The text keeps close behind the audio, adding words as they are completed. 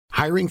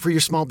Hiring for your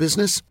small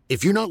business?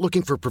 If you're not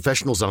looking for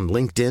professionals on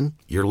LinkedIn,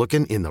 you're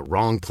looking in the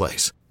wrong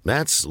place.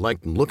 That's like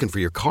looking for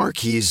your car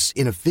keys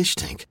in a fish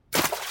tank.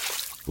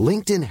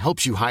 LinkedIn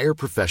helps you hire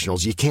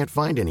professionals you can't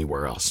find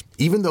anywhere else,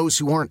 even those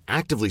who aren't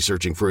actively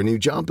searching for a new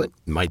job but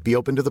might be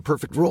open to the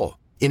perfect role.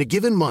 In a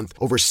given month,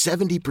 over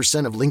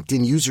 70% of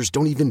LinkedIn users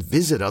don't even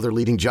visit other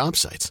leading job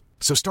sites.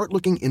 So start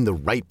looking in the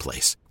right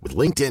place. With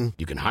LinkedIn,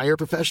 you can hire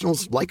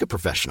professionals like a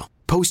professional.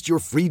 Post your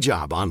free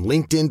job on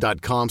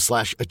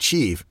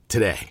linkedin.com/achieve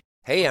today.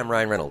 Hey, I'm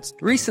Ryan Reynolds.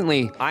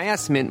 Recently, I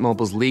asked Mint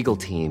Mobile's legal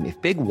team if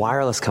big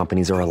wireless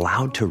companies are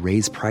allowed to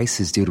raise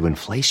prices due to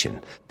inflation.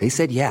 They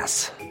said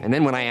yes. And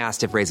then when I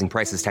asked if raising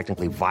prices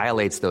technically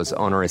violates those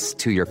onerous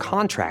 2-year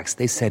contracts,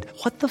 they said,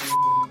 "What the f***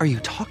 are you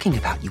talking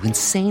about, you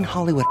insane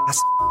Hollywood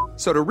ass?"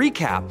 So to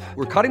recap,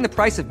 we're cutting the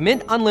price of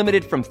Mint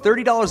Unlimited from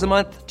 $30 a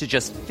month to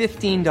just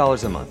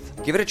 $15 a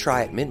month. Give it a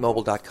try at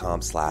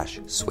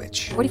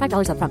mintmobile.com/switch.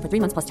 $45 up front for 3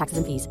 months plus taxes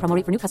and fees. Promo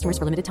rate for new customers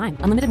for limited time.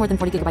 Unlimited more than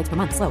 40 gigabytes per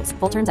month. Slows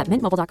full terms at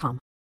mintmobile.com.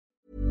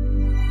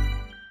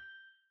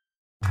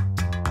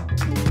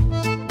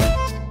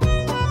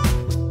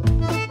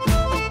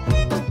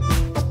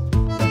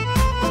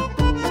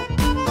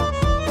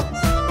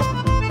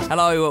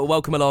 Hello,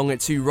 welcome along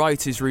to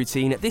Writer's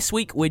Routine. This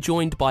week we're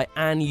joined by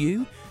Ann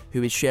Yu,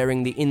 who is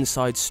sharing the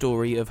inside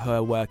story of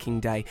her working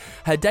day.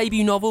 Her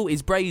debut novel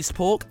is Braised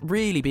Pork,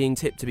 really being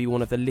tipped to be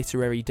one of the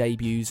literary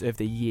debuts of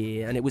the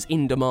year, and it was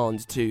in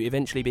demand too,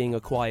 eventually being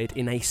acquired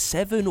in a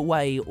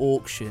 7-way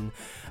auction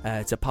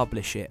to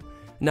publish it.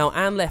 Now,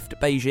 Anne left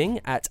Beijing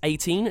at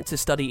 18 to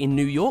study in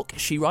New York.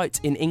 She writes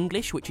in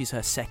English, which is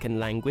her second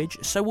language,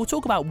 so we'll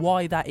talk about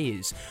why that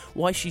is,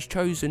 why she's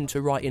chosen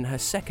to write in her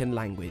second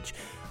language,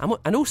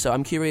 and also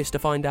I'm curious to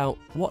find out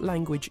what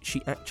language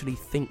she actually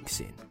thinks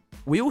in.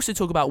 We also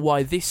talk about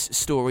why this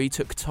story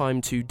took time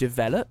to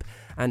develop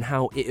and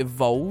how it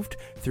evolved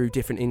through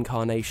different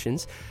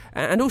incarnations,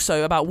 and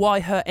also about why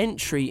her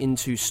entry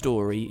into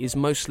story is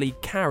mostly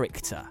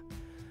character.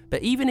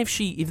 But even if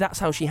that's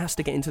how she has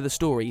to get into the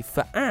story,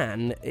 for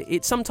Anne,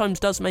 it sometimes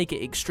does make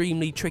it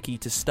extremely tricky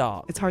to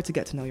start. It's hard to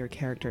get to know your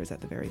characters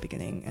at the very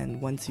beginning, and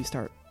once you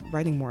start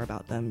writing more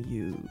about them,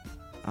 you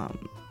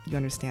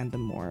understand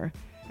them more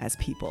as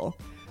people,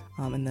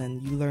 and then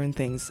you learn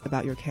things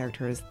about your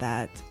characters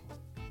that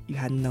you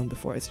hadn't known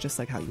before. It's just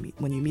like how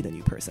when you meet a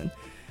new person.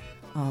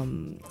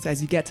 So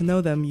as you get to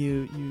know them,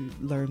 you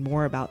learn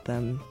more about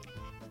them,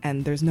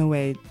 and there's no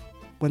way,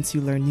 once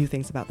you learn new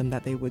things about them,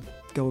 that they would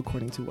go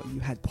according to what you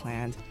had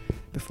planned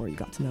before you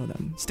got to know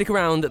them. Stick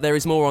around, there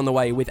is more on the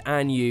way with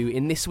Ann Yu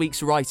in this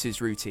week's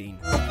Writer's Routine.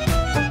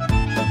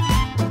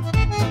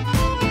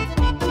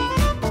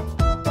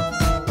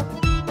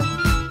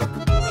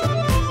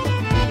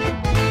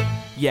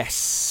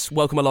 Yes,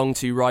 welcome along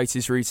to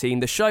Writer's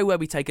Routine, the show where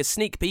we take a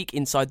sneak peek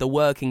inside the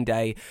working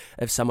day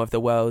of some of the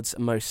world's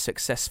most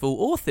successful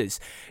authors.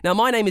 Now,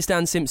 my name is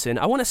Dan Simpson.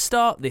 I want to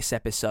start this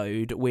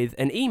episode with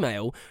an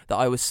email that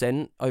I was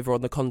sent over on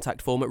the contact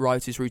form at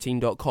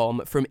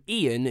writersroutine.com from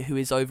Ian, who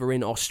is over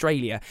in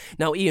Australia.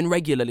 Now, Ian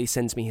regularly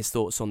sends me his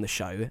thoughts on the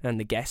show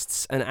and the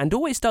guests, and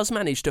always does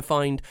manage to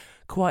find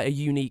quite a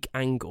unique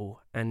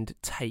angle and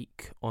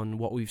take on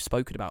what we've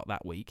spoken about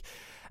that week.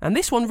 And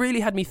this one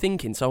really had me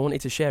thinking, so I wanted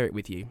to share it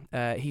with you.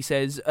 He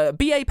says,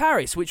 B.A.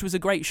 Paris, which was a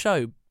great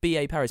show.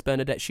 B.A. Paris,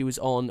 Bernadette, she was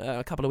on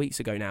a couple of weeks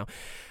ago now.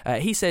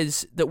 He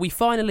says that we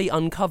finally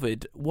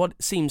uncovered what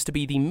seems to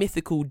be the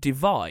mythical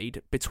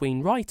divide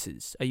between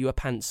writers. Are you a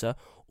pantser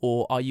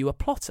or are you a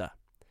plotter?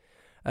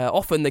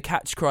 Often the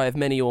catch cry of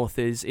many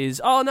authors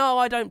is, oh no,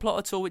 I don't plot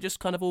at all, it just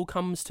kind of all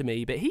comes to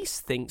me. But he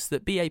thinks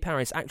that B.A.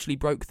 Paris actually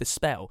broke the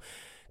spell.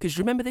 Because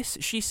remember this?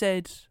 She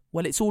said,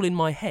 well, it's all in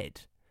my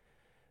head.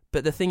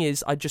 But the thing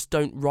is, I just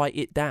don't write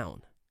it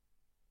down.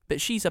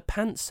 But she's a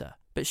pantser,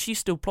 but she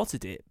still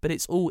plotted it, but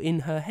it's all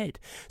in her head.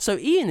 So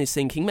Ian is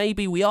thinking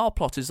maybe we are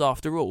plotters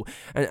after all.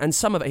 And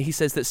some of it, he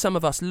says that some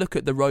of us look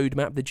at the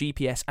roadmap, the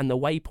GPS and the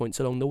waypoints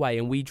along the way,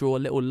 and we draw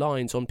little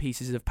lines on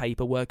pieces of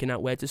paper, working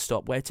out where to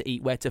stop, where to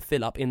eat, where to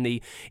fill up in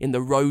the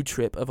road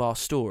trip of our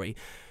story.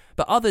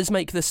 But others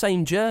make the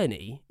same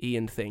journey,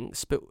 Ian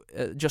thinks, but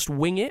just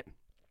wing it,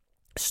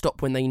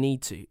 stop when they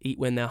need to, eat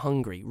when they're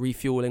hungry,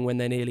 refueling when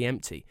they're nearly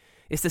empty.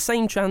 It's the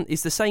same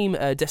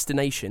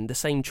destination, the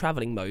same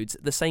travelling modes,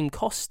 the same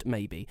cost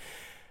maybe.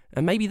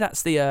 And maybe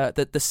that's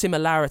the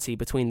similarity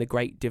between the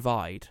great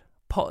divide.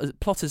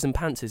 Plotters and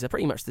pantsers are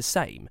pretty much the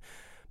same,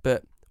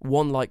 but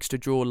one likes to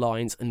draw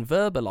lines and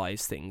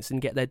verbalise things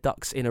and get their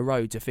ducks in a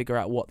row to figure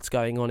out what's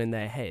going on in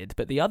their head.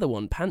 But the other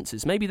one,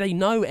 pantsers, maybe they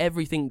know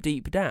everything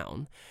deep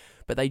down,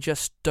 but they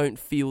just don't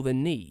feel the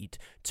need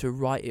to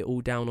write it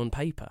all down on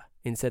paper.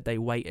 Instead, they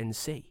wait and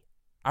see.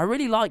 I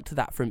really liked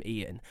that from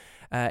Ian.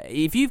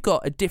 If you've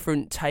got a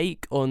different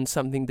take on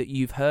something that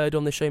you've heard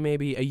on the show,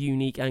 maybe a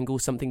unique angle,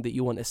 something that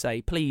you want to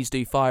say, please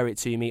do fire it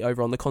to me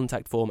over on the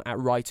contact form at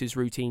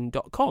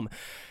writersroutine.com.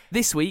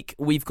 This week,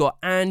 we've got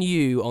Ann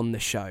Yu on the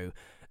show.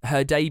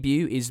 Her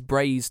debut is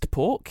Braised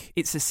Pork.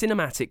 It's a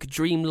cinematic,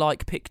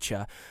 dreamlike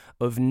picture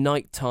of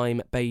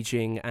nighttime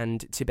Beijing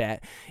and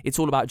Tibet. It's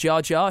all about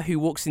Jia Jia, who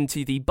walks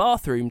into the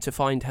bathroom to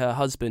find her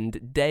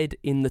husband dead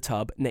in the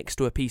tub next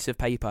to a piece of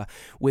paper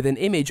with an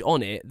image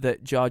on it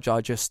that Jia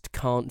Jia just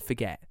can't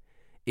forget.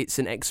 It's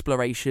an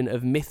exploration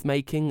of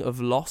myth-making, of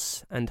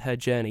loss, and her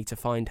journey to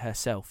find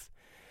herself.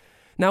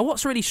 Now,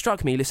 what's really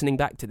struck me listening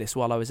back to this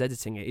while I was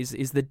editing it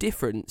is the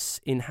difference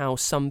in how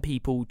some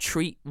people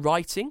treat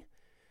writing.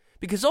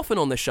 Because often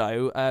on the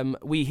show,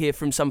 we hear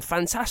from some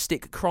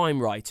fantastic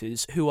crime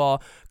writers who are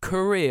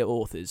career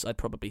authors, I'd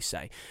probably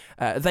say.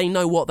 They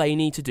know what they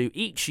need to do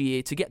each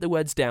year to get the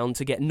words down,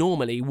 to get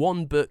normally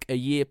one book a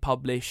year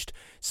published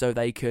so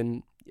they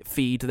can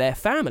feed their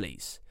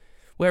families.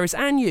 Whereas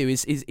An Yu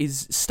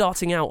is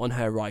starting out on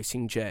her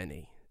writing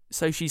journey.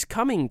 So she's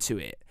coming to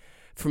it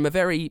from a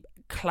very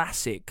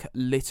classic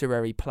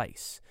literary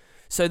place.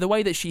 So the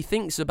way that she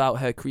thinks about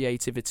her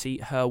creativity,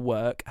 her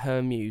work,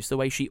 her muse, the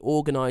way she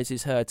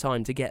organises her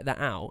time to get that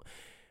out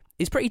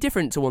is pretty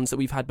different to ones that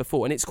we've had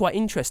before, and it's quite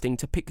interesting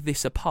to pick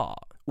this apart.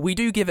 We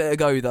do give it a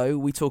go though.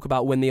 We talk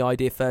about when the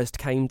idea first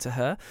came to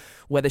her,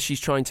 whether she's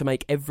trying to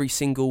make every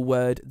single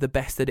word the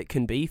best that it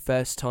can be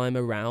first time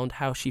around,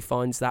 how she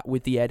finds that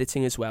with the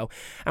editing as well.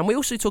 And we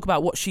also talk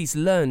about what she's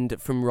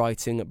learned from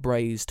writing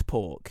Braised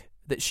Pork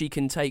that she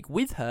can take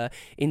with her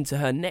into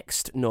her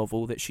next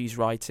novel that she's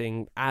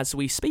writing as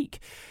we speak.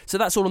 So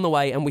that's all on the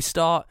way, and we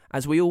start,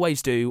 as we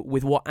always do,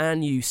 with what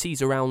An Yu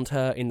sees around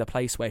her in the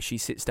place where she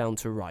sits down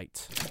to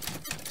write.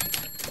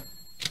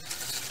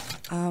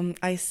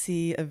 I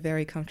see a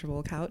very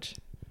comfortable couch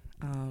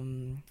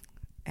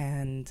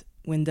and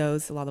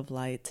windows, a lot of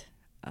light.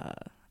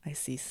 I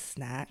see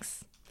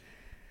snacks.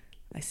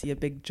 I see a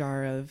big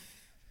jar of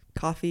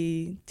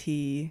coffee,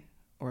 tea,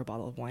 or a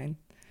bottle of wine.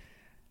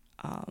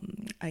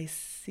 I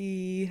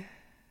see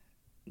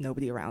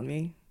nobody around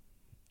me,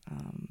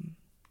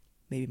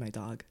 maybe my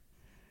dog,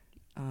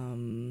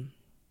 and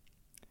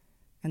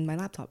my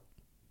laptop,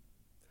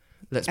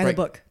 a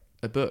book.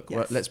 A book. Yes.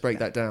 Well, let's break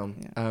that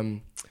down. Yeah.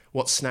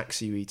 What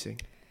snacks are you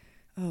eating?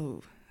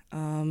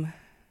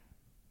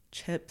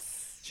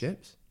 Chips.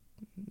 Chips?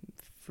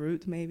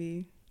 Fruit,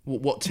 maybe.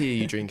 What tea are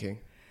you drinking?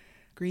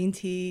 Green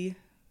tea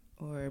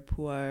or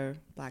pu'er,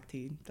 black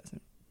tea.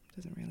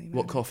 Doesn't really matter.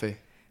 What coffee?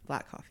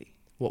 Black coffee.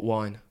 What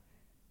wine?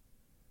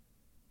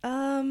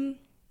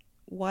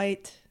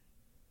 White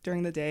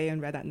during the day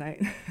and red at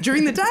night.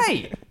 During the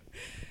day?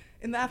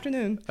 In the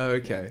afternoon. Oh,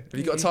 okay. Have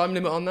you got a time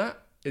limit on that?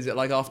 Is it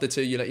like after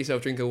 2 you let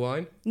yourself drink a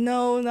wine?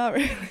 No, not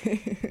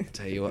really.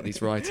 Tell you what,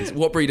 these writers.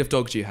 What breed of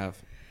dog do you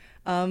have?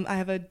 I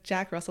have a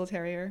Jack Russell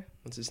Terrier.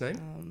 What's his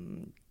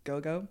name?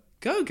 Go-Go.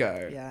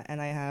 Go-Go? Yeah,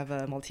 and I have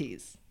a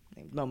Maltese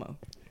named Momo.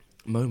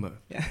 Momo.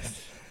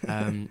 Yes.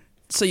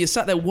 So you're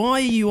sat there. Why are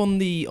you on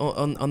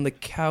the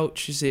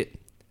couch? Is it?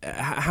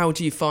 How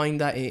do you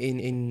find that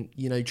in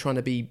trying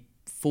to be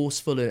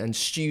forceful and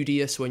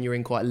studious when you're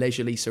in quite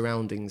leisurely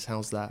surroundings?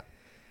 How's that?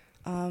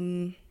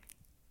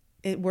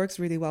 It works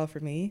really well for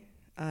me.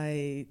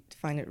 I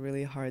find it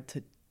really hard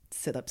to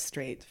sit up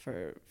straight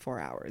for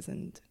 4 hours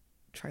and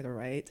try to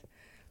write.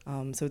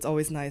 So it's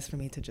always nice for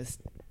me to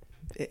just.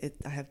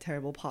 I have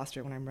terrible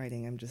posture when I'm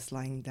writing. I'm just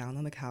lying down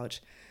on the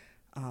couch,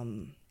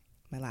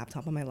 my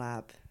laptop on my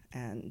lap,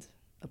 and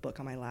a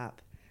book on my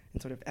lap,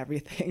 and sort of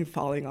everything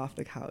falling off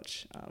the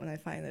couch. And I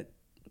find it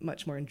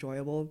much more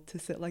enjoyable to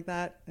sit like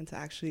that and to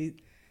actually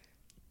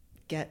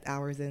get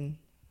hours in.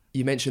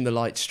 You mentioned the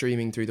light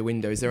streaming through the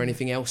window. Is there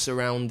anything else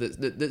around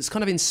that's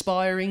kind of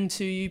inspiring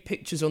to you?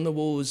 Pictures on the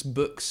walls,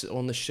 books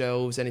on the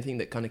shelves, anything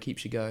that kind of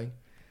keeps you going?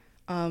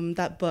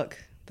 That book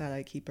that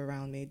I keep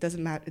around me, it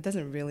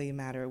doesn't really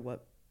matter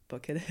what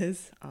book it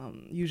is.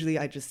 Usually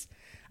I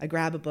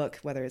grab a book,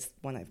 whether it's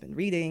one I've been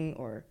reading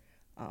or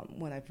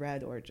one I've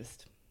read or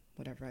just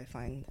whatever I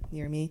find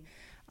near me.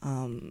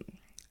 And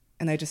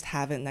I just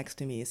have it next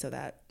to me so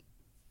that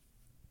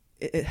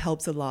it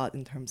helps a lot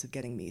in terms of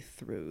getting me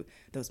through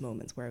those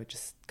moments where I would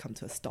just come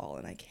to a stall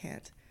and I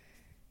can't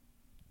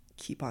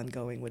keep on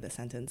going with a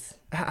sentence.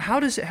 How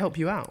does it help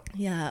you out?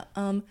 Yeah.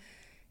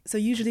 So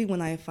usually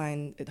when I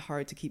find it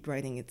hard to keep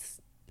writing,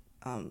 it's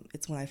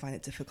when I find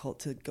it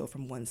difficult to go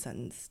from one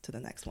sentence to the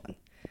next one.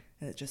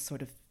 And it just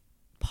sort of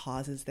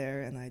pauses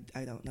there and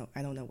I don't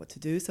know what to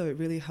do. So it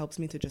really helps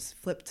me to just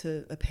flip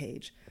to a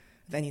page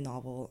of any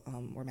novel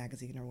or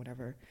magazine or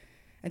whatever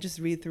and just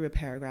read through a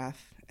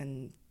paragraph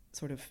and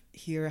sort of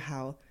hear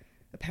how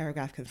a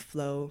paragraph can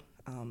flow,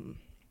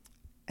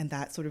 and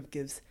that sort of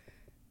gives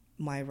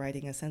my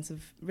writing a sense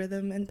of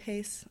rhythm and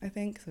pace, I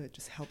think. So it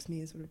just helps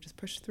me sort of just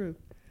push through.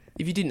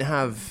 If you didn't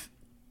have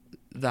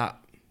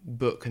that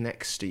book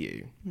next to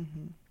you,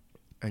 mm-hmm.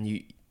 and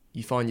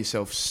you find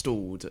yourself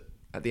stalled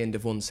at the end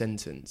of one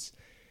sentence,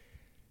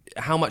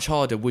 how much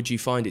harder would you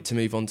find it to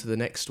move on to the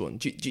next one?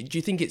 Do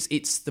you think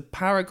it's the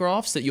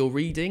paragraphs that you're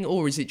reading,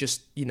 or is it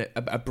just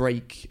a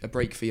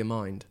break for your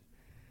mind?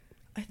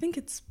 I think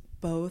it's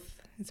both.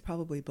 It's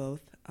probably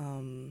both.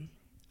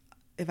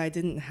 If I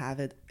didn't have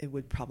it, it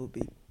would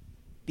probably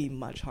be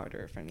much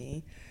harder for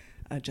me,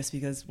 just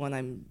because one,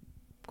 I'm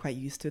quite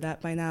used to that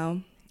by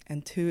now,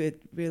 and two,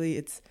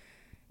 it's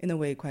in a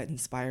way quite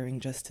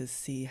inspiring just to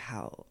see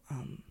how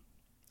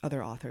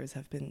other authors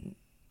have been,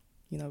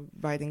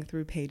 writing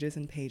through pages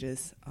and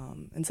pages.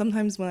 And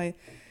sometimes when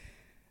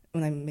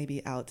I'm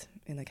maybe out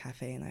in a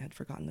cafe and I had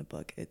forgotten a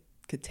book, it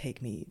could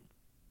take me,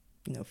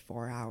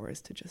 4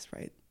 hours to just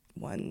write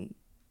one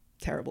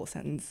terrible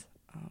sentence.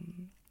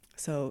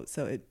 So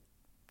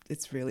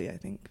it's really, I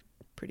think,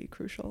 pretty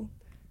crucial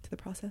to the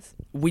process.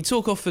 We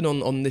talk often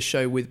on this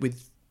show with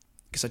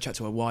because I chat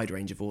to a wide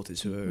range of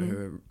authors who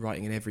are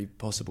writing in every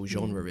possible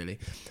genre, really.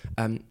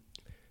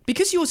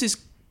 Because yours is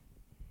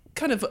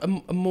kind of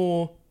a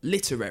more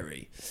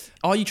literary,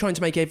 are you trying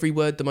to make every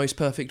word the most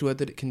perfect word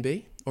that it can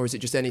be? Or is it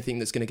just anything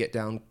that's going to get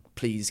down,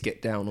 please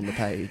get down on the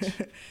page?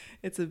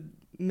 It's a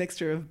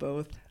mixture of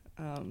both.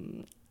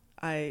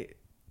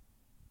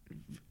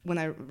 When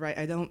I write,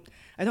 I don't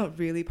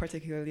really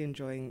particularly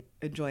enjoy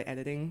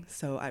editing.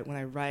 So when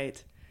I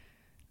write,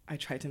 I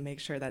try to make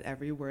sure that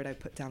every word I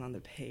put down on the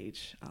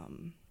page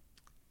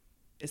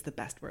is the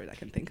best word I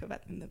can think of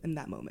in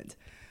that moment.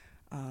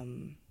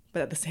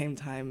 But at the same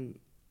time,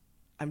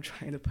 I'm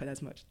trying to put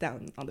as much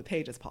down on the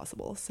page as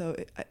possible. So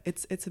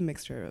it's a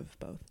mixture of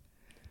both.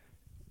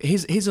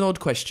 Here's an odd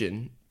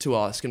question to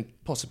ask and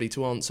possibly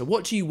to answer.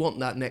 What do you want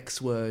that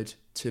next word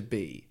to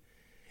be?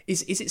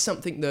 Is it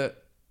something that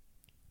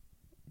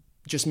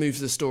just moves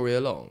the story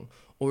along,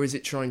 or is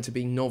it trying to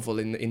be novel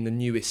in the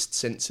newest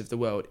sense of the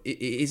word?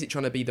 Is it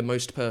trying to be the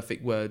most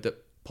perfect word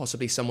that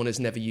possibly someone has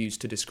never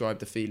used to describe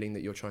the feeling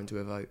that you're trying to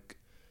evoke?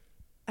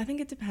 I think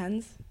it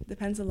depends. It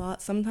depends a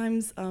lot.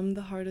 Sometimes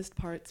the hardest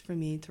parts for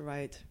me to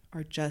write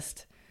are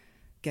just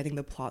getting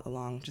the plot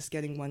along, just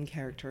getting one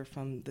character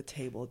from the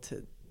table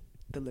to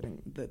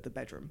the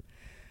bedroom.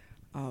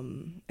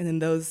 And in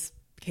those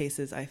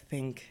cases, I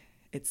think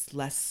it's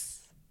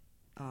less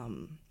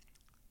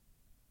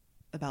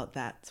about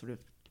that sort of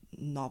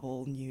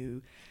novel,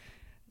 new,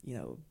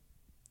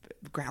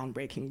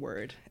 groundbreaking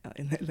word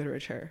in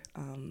literature.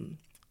 And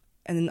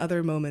in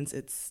other moments,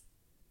 it's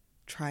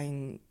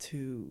trying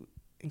to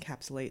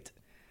encapsulate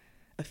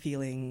a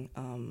feeling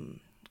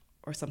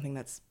or something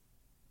that's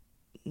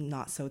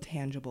not so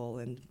tangible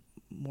and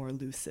more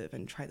elusive,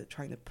 and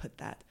trying to put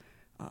that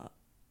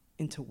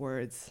into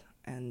words.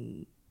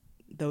 And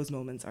those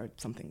moments are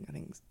something I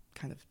think is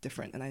kind of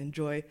different, and I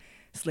enjoy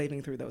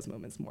slaving through those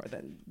moments more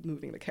than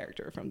moving the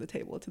character from the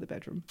table to the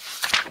bedroom.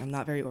 I'm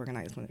not very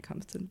organized when it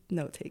comes to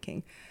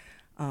note-taking,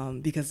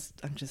 because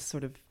I'm just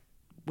sort of,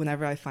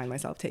 whenever I find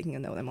myself taking a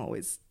note, I'm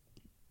always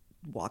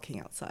walking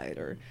outside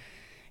or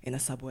in a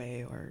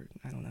subway, or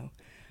I don't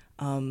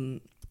know.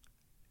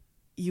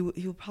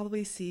 You'll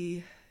probably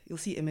see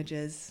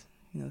images,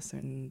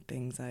 certain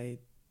things I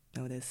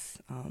notice.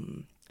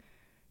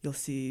 You'll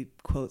see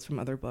quotes from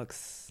other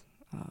books,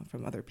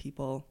 from other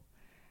people.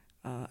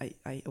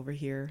 I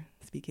overhear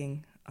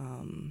speaking.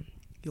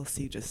 You'll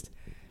see just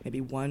maybe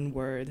one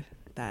word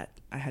that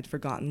I had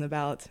forgotten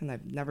about and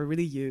I've never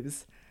really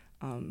used,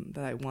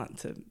 that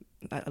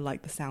I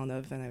like the sound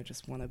of, and I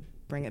just want to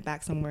bring it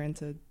back somewhere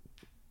into,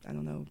 I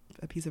don't know,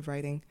 a piece of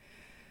writing.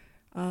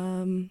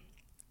 And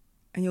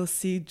you'll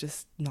see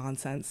just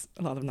nonsense,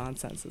 a lot of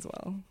nonsense as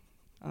well.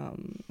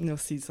 You'll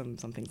see some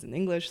things in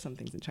English, some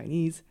things in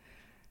Chinese.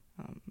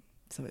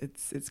 So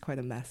it's quite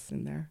a mess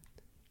in there.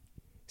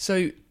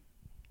 So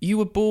you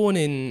were born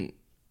in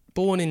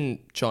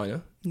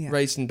China, Yeah.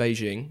 raised in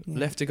Beijing, Yeah.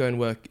 left to go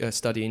and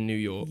study in New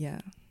York, Yeah.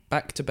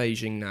 back to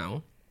Beijing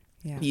now.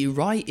 Yeah. You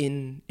write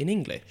in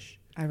English.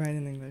 I write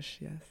in English,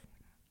 yes.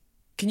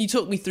 Can you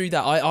talk me through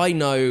that? I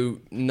know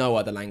no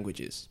other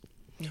languages.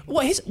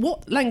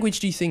 What language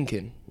do you think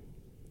in?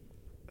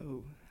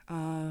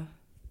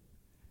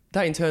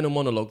 That internal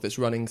monologue that's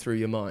running through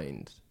your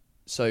mind.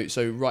 So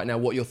right now,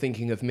 what you're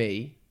thinking of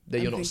me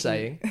that you're not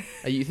saying,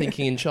 are you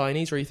thinking in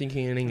Chinese or are you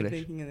thinking in English? I'm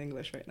thinking in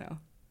English right now.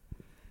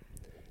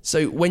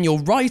 So when you're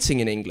writing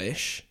in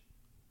English,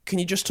 can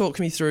you just talk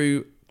me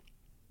through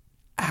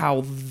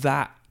how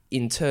that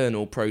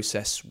internal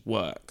process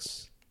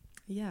works?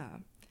 Yeah.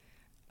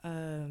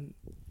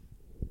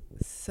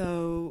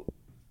 So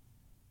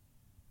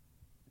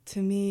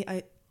to me,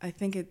 I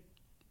think it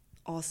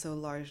also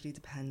largely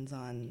depends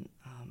on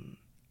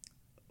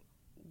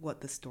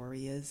what the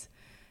story is.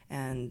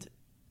 And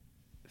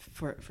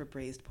for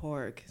Braised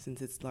Pork,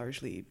 since it's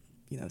largely,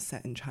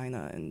 set in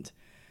China and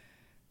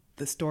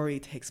the story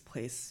takes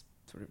place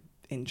sort of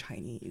in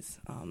Chinese,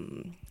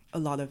 a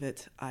lot of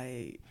it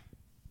I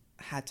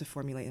had to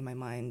formulate in my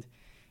mind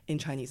in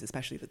Chinese,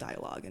 especially the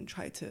dialogue, and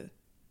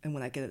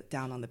when I get it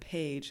down on the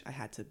page, I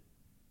had to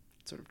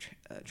sort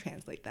of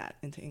translate that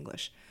into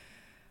English.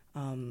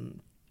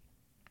 And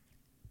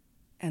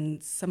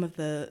some of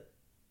the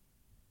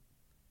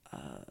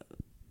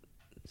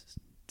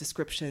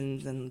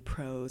descriptions and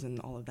prose and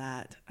all of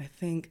that, I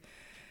think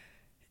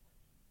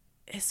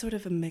is sort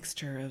of a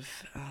mixture of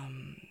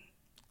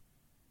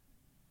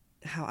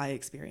how I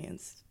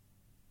experience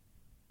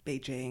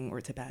Beijing or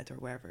Tibet or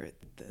wherever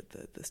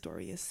the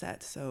story is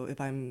set. So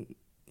if I'm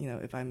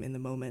in the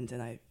moment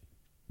and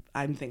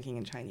I'm thinking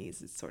in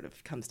Chinese, it sort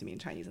of comes to me in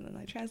Chinese and then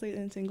I translate it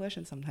into English.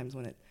 And sometimes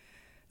when a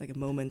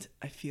moment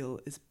I feel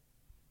is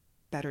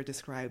better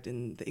described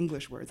in the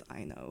English words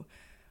I know,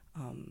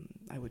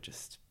 I would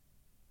just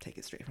take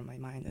it straight from my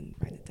mind and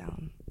write it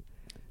down.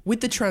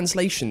 With the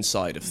translation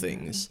side of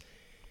things,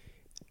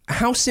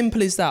 how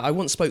simple is that? I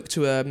once spoke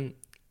to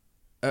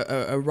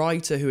a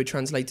writer who had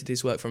translated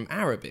his work from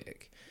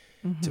Arabic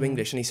to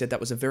English, and he said that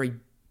was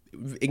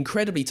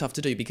incredibly tough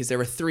to do because there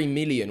are 3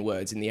 million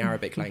words in the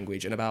Arabic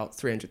language and about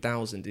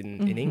 300,000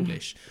 in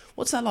English.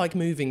 What's that like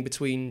moving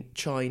between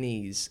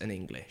Chinese and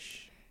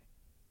English?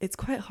 It's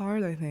quite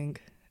hard, I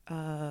think.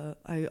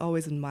 I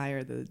always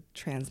admire the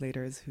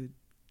translators who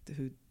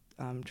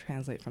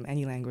translate from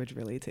any language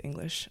really to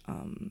English,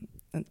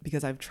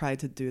 because I've tried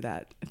to do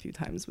that a few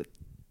times with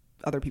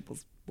other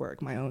people's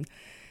work, my own,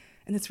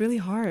 and it's really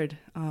hard.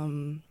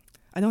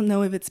 I don't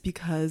know if it's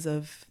because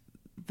of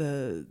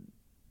the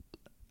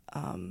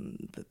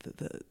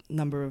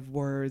number of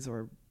words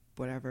or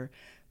whatever,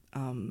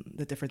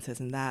 the differences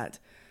in that,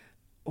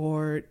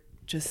 or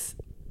just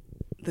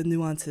the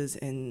nuances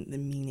in the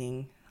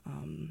meaning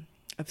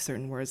of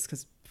certain words,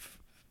 because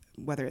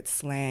whether it's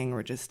slang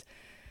or just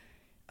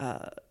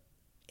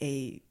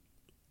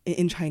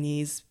in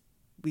Chinese,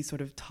 we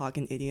sort of talk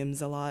in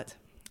idioms a lot,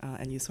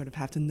 and you sort of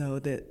have to know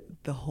the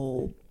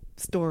whole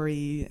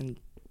story and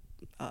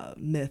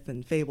myth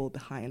and fable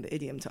behind the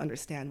idiom to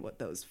understand what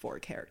those 4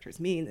 characters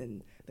mean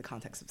in the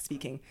context of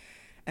speaking.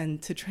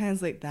 And to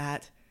translate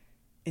that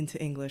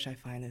into English, I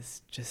find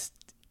is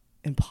just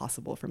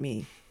impossible for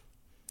me.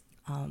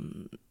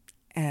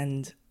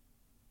 And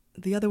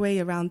the other way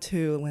around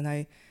too,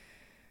 when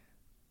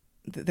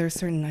there are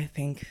certain, I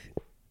think,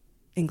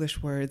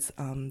 English words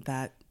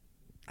that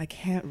I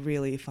can't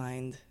really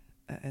find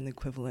an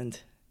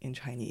equivalent in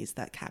Chinese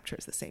that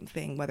captures the same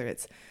thing, whether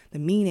it's the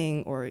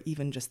meaning or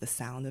even just the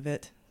sound of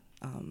it.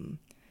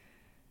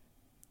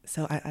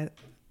 So I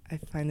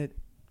find it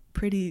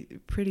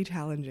pretty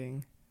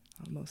challenging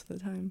most of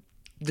the time.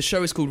 The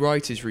show is called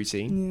Writer's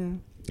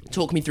Routine. Yeah.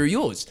 Talk me through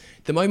yours.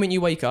 The moment you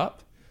wake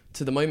up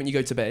to the moment you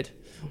go to bed,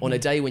 on a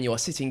day when you are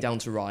sitting down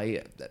to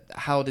write,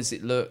 how does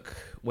it look?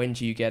 When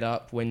do you get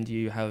up? When do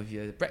you have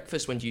your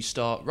breakfast? When do you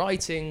start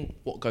writing?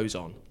 What goes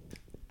on?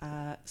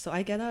 So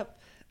I get up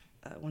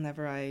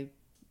whenever I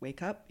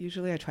wake up.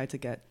 Usually I try to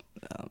get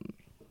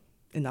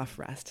enough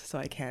rest, so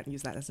I can't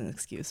use that as an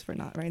excuse for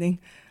not writing.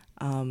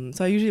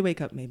 So I usually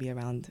wake up maybe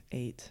around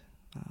 8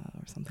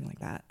 or something like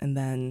that. And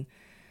then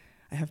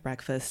I have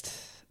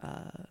breakfast,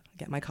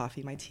 get my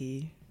coffee, my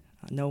tea,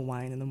 no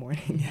wine in the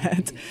morning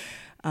yet.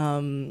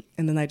 And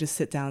then I just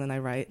sit down and I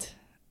write.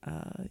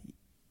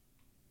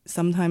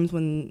 Sometimes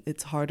when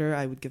it's harder,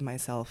 I would give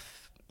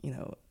myself,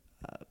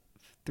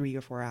 3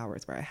 or 4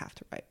 hours where I have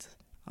to write.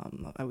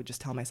 I would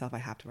just tell myself I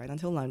have to write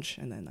until lunch,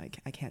 and then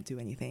I can't do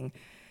anything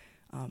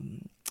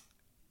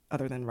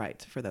other than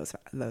write for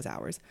those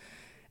hours.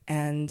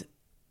 And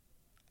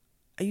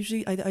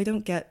I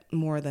don't get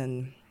more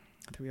than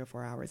 3 or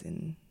 4 hours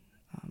in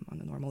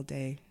on a normal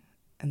day.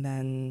 And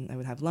then I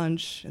would have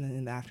lunch, and then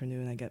in the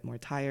afternoon I get more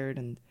tired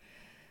and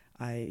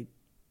I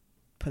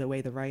put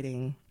away the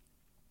writing,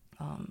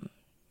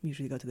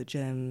 usually go to the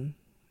gym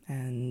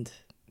and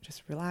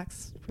just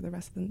relax for the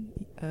rest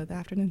of the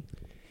afternoon.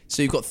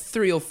 So you've got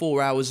 3 or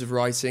 4 hours of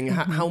writing.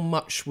 Mm-hmm. How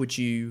much would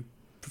you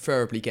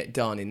preferably get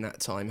done in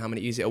that time? How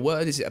many? Is it a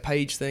word? Is it a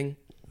page thing?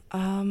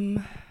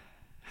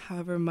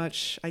 However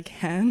much I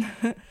can.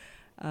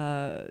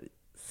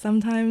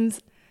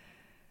 Sometimes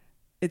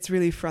it's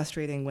really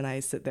frustrating when I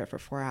sit there for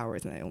 4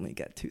 hours and I only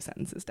get 2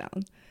 sentences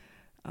down,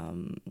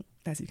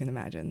 as you can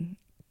imagine.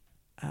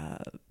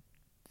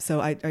 So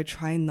I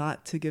try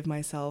not to give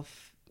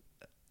myself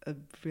a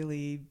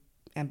really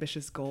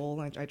ambitious goal.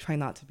 I try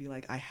not to be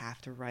like, I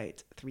have to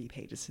write 3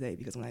 pages today,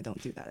 because when I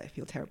don't do that, I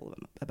feel terrible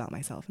about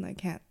myself and I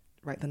can't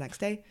write the next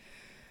day.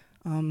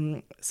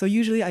 So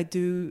usually I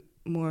do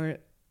more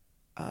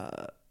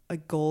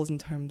goals in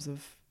terms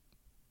of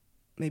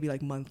maybe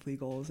like monthly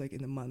goals. Like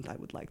in a month, I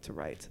would like to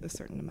write a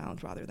certain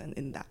amount rather than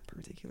in that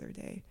particular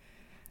day.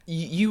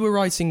 You were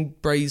writing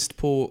Braised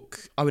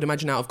Pork, I would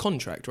imagine, out of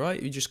contract,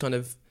 right? You just kind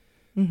of...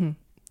 Mm-hmm.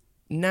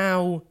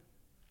 Now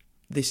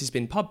this has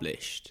been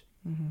published,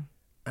 mm-hmm.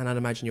 and I'd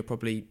imagine you'll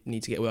probably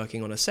need to get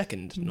working on a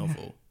second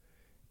novel.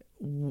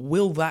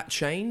 Will that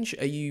change?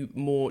 Are you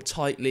more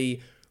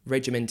tightly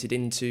regimented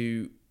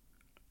into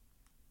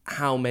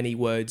how many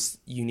words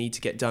you need to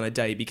get done a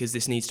day because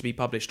this needs to be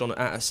published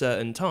at a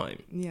certain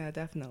time? Yeah,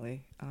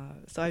 definitely.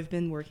 So I've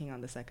been working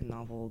on the second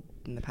novel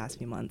in the past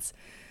few months,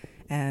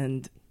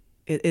 and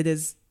it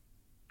is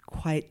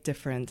quite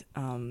different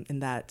in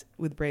that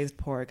with Braised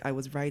Pork, I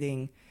was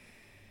writing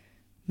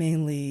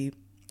mainly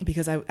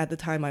because at the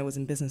time I was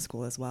in business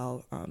school as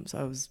well. So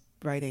I was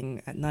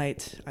writing at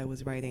night. I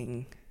was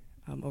writing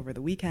over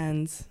the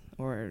weekends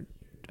or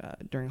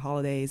during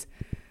holidays.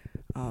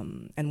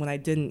 And when I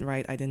didn't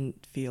write, I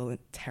didn't feel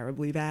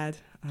terribly bad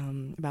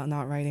about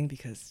not writing,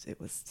 because it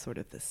was sort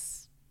of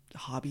this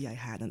hobby I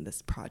had and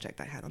this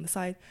project I had on the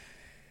side.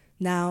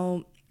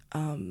 Now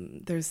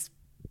there's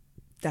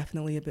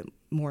definitely a bit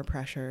more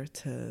pressure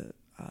to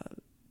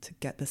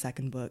get the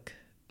second book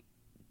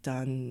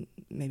done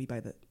maybe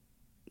by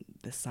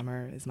this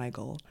summer is my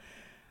goal.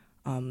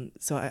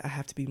 So I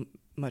have to be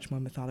much more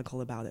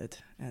methodical about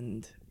it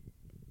and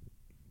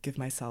give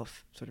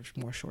myself sort of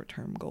more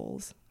short-term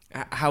goals.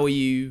 How are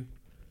you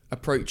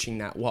approaching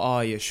that? What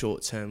are your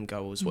short-term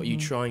goals? What are you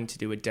trying to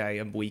do a day,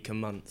 a week, a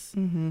month?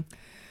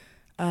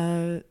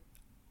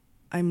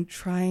 I'm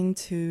trying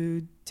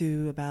to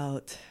do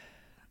about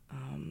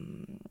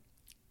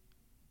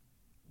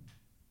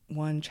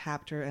one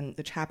chapter, and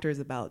the chapter is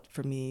about,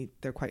 for me,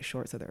 they're quite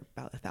short, so they're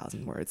about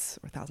 1,000 words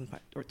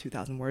or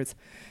 2,000 words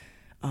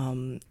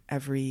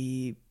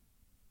every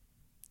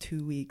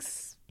 2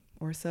 weeks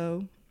or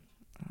so,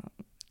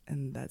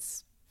 and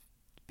that's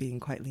being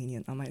quite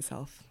lenient on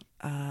myself.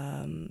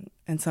 And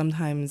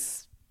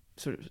sometimes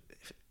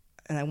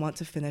and I want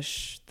to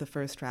finish the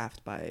first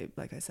draft by,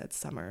 like I said,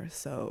 summer,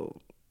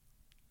 so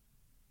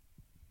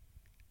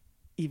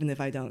even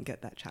if I don't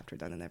get that chapter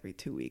done in every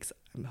 2 weeks,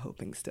 I'm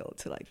hoping still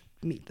to like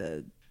meet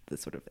the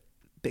sort of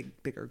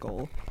bigger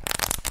goal.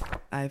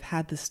 I've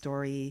had the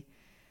story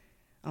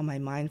on my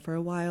mind for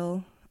a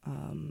while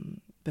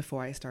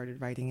before I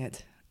started writing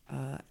it,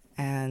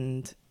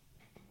 and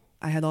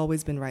I had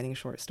always been writing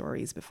short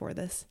stories before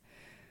this.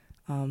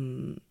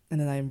 And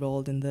then I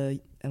enrolled in the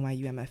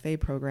NYU MFA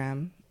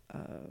program,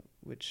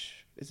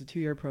 which is a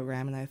 2-year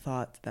program, and I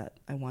thought that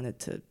I wanted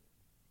to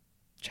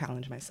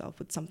challenge myself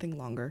with something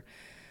longer.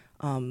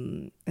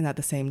 And at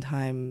the same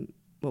time,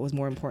 what was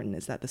more important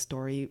is that the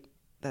story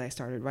that I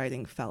started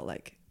writing felt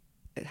like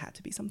it had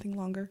to be something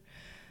longer.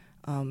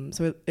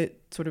 So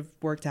it sort of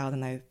worked out,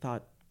 and I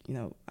thought,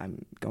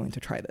 I'm going to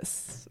try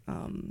this.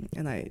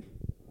 And I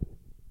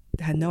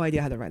had no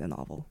idea how to write a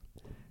novel.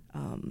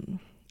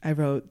 I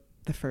wrote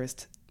the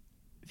first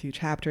few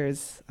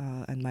chapters,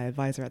 and my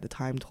advisor at the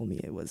time told me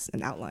it was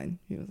an outline.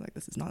 He was like,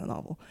 this is not a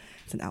novel,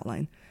 it's an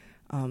outline.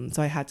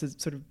 So I had to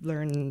sort of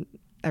learn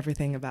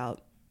everything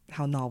about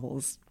how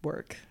novels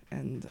work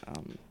and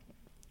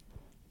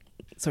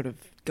sort of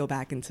go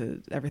back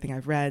into everything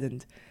I've read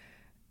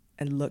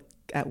and look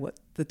at what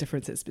the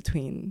difference is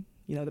between,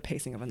 the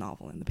pacing of a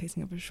novel and the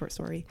pacing of a short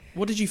story.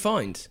 What did you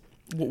find?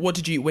 What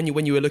did you,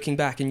 when you were looking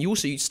back, and you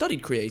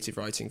studied creative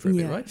writing for a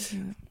bit, right?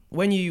 Yeah.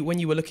 When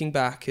you were looking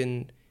back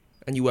and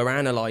you were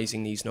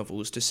analysing these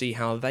novels to see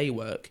how they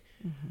work,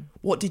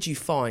 what did you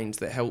find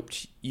that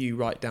helped you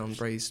write down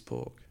Braised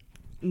Pork?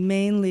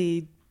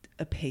 Mainly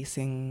a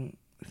pacing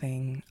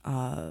thing.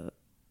 I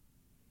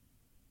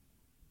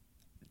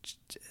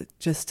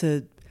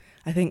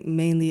think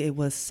mainly it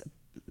was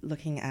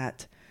looking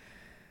at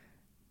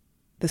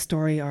the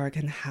story arc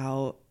and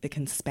how it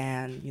can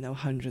span,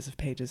 hundreds of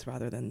pages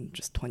rather than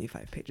just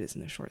 25 pages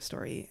in a short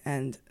story,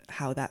 and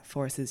how that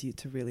forces you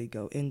to really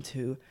go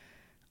into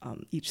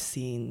each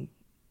scene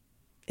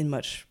in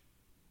much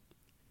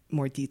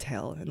more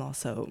detail, and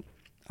also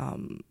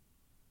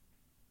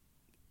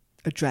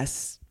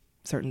address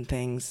certain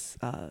things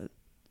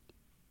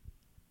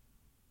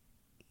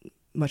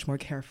much more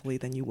carefully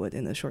than you would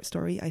in a short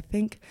story, I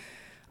think.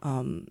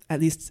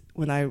 At least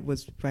when I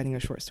was writing a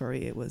short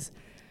story, it was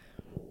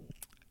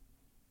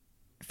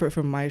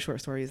for my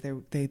short stories,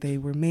 they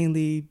were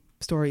mainly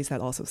stories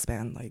that also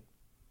span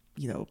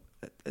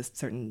a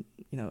certain,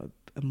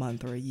 a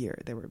month or a year.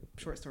 They were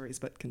short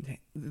stories,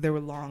 there were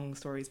long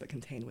stories, but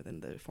contained within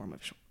the form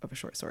of a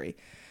short story.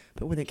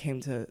 But when it came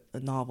to a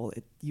novel,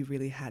 you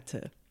really had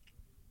to,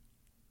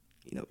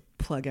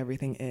 plug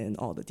everything in,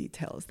 all the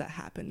details that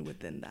happened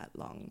within that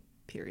long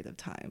period of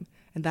time.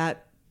 And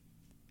that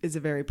is a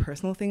very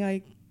personal thing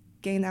I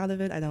gained out of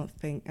it. I don't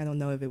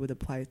know if it would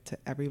apply to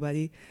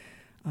everybody.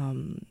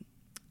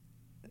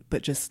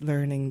 But just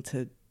learning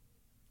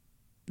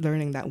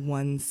that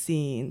one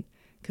scene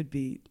could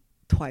be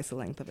twice the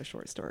length of a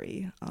short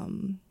story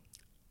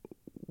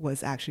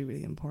was actually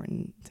really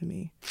important to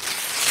me.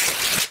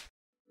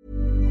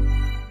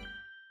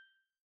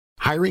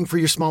 Hiring for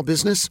your small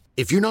business?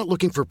 If you're not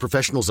looking for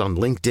professionals on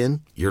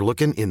LinkedIn, you're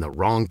looking in the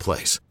wrong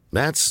place.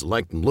 That's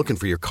like looking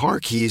for your car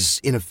keys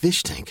in a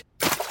fish tank.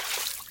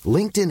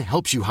 LinkedIn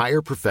helps you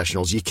hire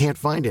professionals you can't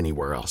find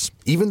anywhere else,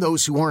 even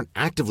those who aren't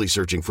actively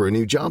searching for a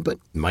new job but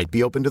might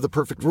be open to the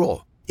perfect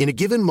role. In a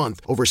given month,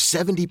 over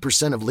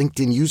 70% of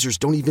LinkedIn users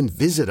don't even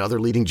visit other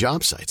leading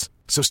job sites.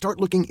 So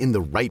start looking in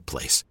the right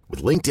place.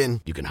 With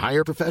LinkedIn, you can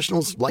hire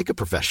professionals like a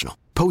professional.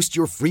 Post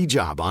your free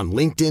job on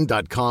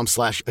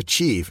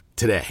linkedin.com/achieve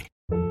today.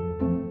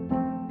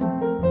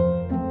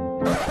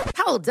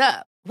 Hold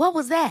up. What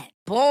was that?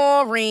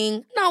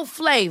 Boring. No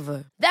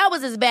flavor. That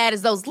was as bad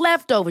as those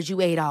leftovers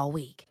you ate all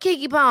week.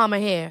 Keke Palmer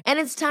here. And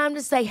it's time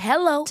to say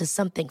hello to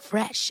something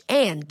fresh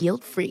and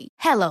guilt-free.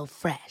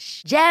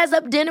 HelloFresh. Jazz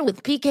up dinner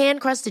with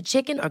pecan-crusted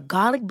chicken or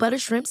garlic butter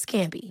shrimp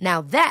scampi.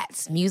 Now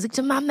that's music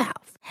to my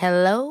mouth.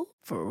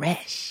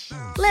 HelloFresh.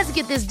 Let's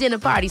get this dinner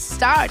party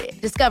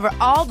started. Discover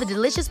all the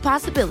delicious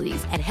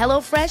possibilities at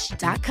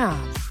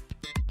HelloFresh.com.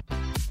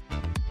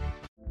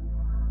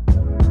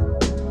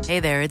 Hey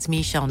there, it's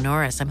Michelle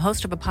Norris. I'm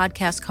host of a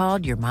podcast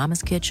called Your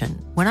Mama's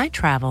Kitchen. When I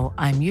travel,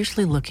 I'm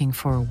usually looking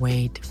for a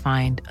way to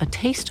find a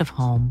taste of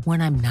home when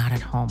I'm not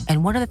at home.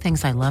 And one of the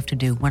things I love to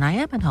do when I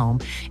am at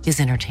home is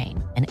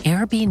entertain. And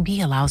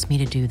Airbnb allows me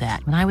to do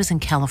that. When I was in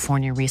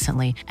California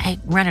recently, I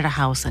rented a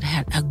house that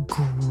had a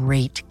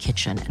great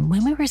kitchen. And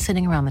when we were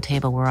sitting around the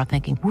table, we were all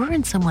thinking, we're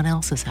in someone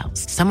else's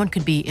house. Someone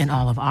could be in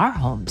all of our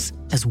homes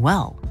as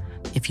well.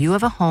 If you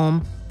have a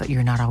home, but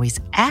you're not always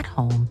at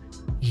home,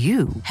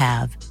 you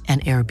have an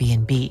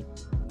Airbnb.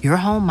 Your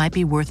home might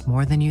be worth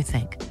more than you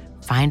think.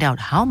 Find out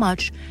how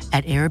much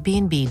at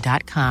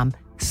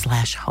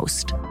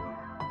airbnb.com/host.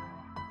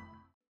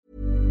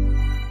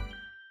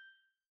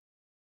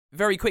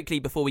 Very quickly,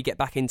 before we get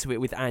back into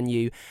it with Ann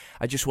Yu,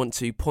 I just want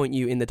to point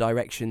you in the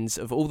directions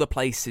of all the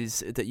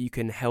places that you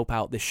can help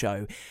out the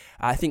show.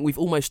 I think we've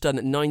almost done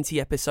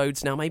 90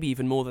 episodes now, maybe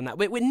even more than that.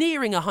 We're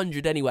nearing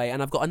 100 anyway,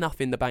 and I've got enough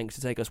in the bank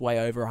to take us way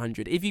over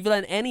 100. If you've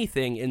learned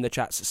anything in the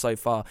chats so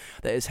far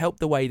that has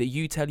helped the way that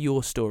you tell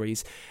your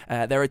stories,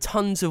 there are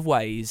tons of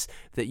ways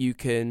that you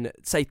can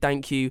say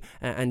thank you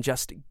and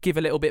just give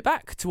a little bit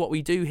back to what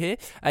we do here.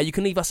 You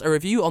can leave us a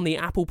review on the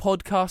Apple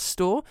Podcast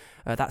Store.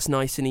 That's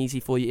nice and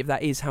easy for you. If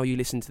that is how you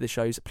listen to the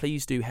shows,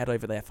 please do head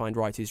over there, find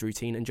Writer's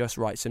Routine, and just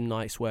write some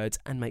nice words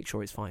and make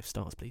sure it's 5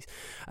 stars, please.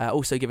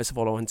 Also give us a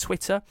follow on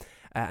Twitter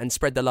and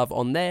spread the love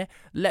on there.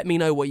 Let me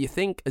know what you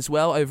think as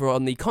well over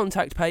on the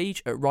contact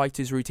page at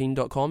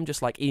writersroutine.com,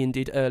 just like Ian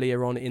did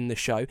earlier on in the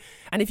show.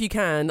 And if you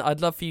can,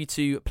 I'd love for you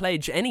to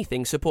pledge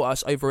anything, support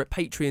us over at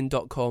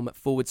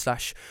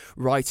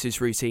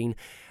patreon.com/writersroutine.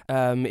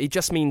 It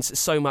just means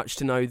so much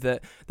to know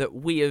that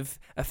we have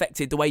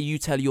affected the way you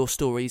tell your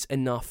stories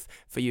enough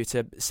for you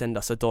to send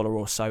us $1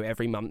 or so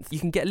every month. You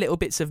can get little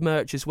bits of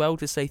merch as well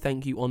to say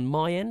thank you on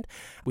my end.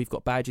 We've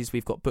got badges,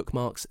 we've got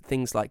bookmarks,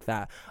 things like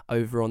that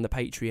over on the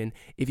Patreon.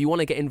 If you want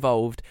to get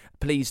involved,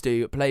 please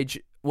do pledge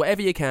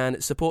whatever you can,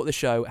 support the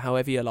show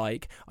however you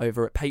like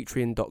over at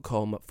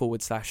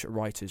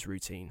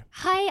patreon.com/writersroutine.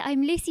 Hi,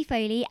 I'm Lucy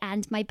Foley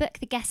and my book,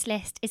 The Guest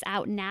List, is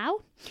out now.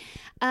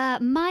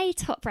 My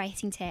top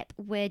writing tip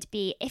would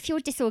be, if you're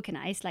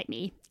disorganised like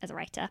me as a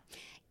writer,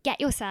 get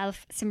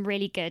yourself some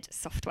really good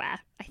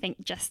software. I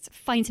think just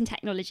find some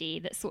technology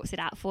that sorts it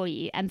out for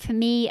you. And for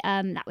me,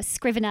 that was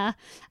Scrivener,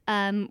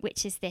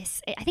 which is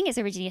this, I think it's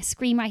originally a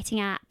screenwriting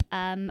app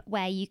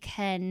where you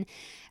can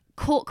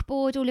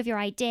corkboard all of your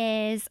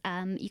ideas,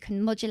 you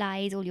can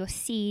modulise all your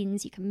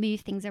scenes, you can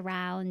move things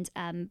around,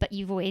 but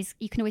you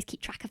can always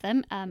keep track of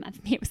them. And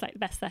for me, it was like the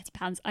best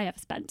 £30 I ever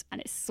spent,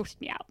 and it sorted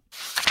me out.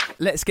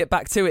 Let's get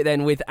back to it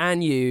then with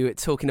Ann Yu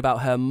talking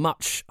about her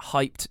much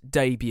hyped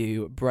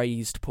debut,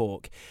 Braised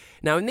Pork.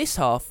 Now in this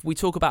half, we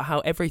talk about how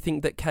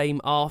everything that came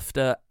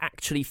after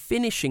actually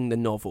finishing the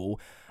novel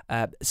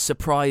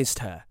surprised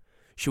her.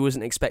 She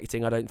wasn't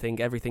expecting, I don't think,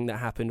 everything that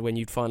happened when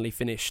you'd finally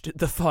finished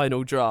the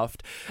final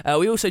draft.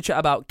 We also chat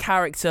about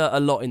character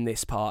a lot in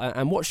this part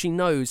and what she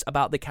knows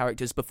about the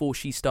characters before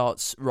she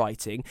starts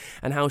writing,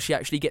 and how she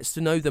actually gets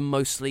to know them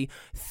mostly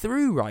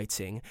through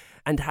writing,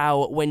 and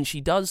how when she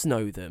does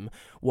know them,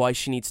 why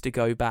she needs to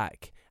go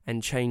back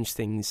and change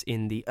things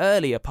in the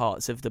earlier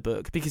parts of the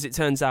book, because it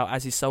turns out,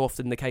 as is so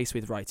often the case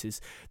with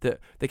writers, that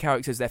the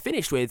characters they're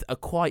finished with are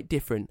quite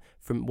different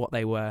from what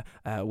they were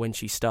when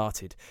she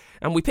started.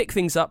 And we pick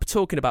things up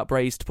talking about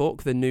Braised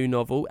Pork, the new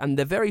novel, and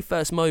the very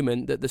first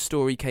moment that the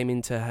story came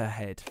into her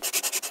head.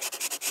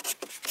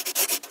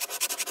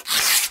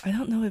 I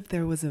don't know if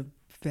there was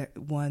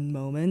one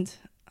moment.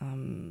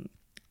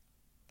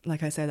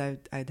 Like I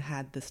said, I'd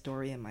had the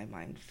story in my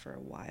mind for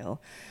a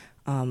while,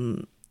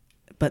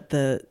 but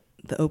the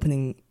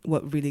opening,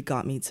 what really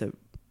got me to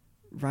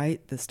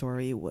write the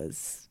story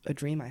was a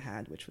dream I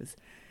had, which was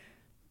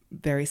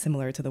very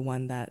similar to the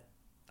one that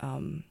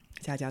Jia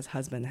Jia's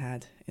husband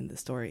had in the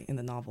story, in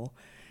the novel.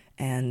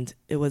 And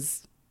it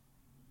was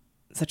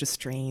such a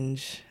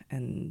strange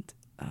and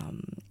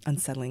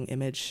unsettling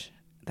image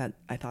that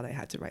I thought I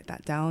had to write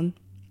that down.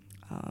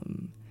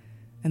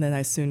 And then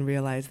I soon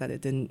realized that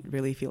it didn't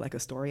really feel like a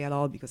story at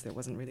all, because there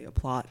wasn't really a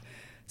plot.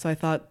 So I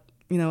thought,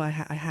 I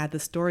had the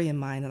story in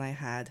mind, and I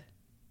had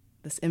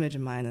this image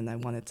in mind, and I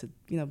wanted to,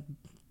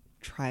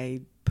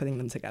 try putting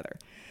them together.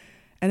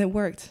 And it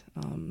worked.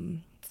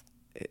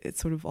 It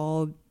sort of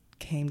all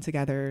came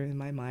together in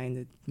my mind.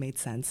 It made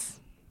sense.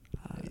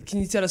 Can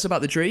you tell us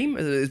about the dream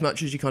as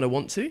much as you kind of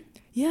want to?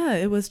 Yeah,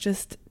 it was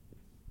just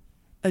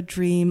a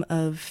dream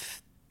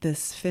of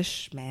this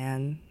fish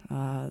man,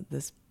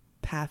 this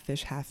half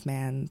fish, half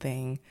man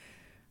thing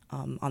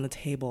on the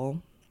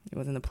table. It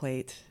was in a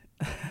plate.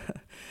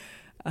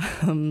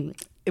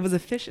 It was a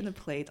fish in a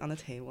plate on a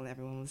table, and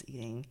everyone was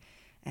eating,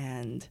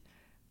 and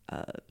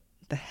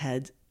the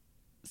head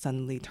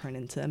suddenly turned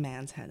into a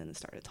man's head and it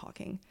started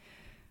talking.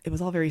 It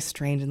was all very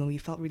strange, and then we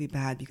felt really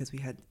bad because we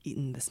had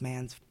eaten this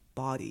man's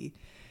body.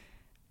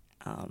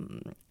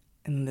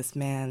 And this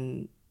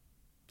man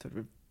sort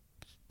of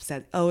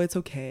said, "Oh, it's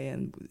okay,"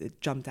 and it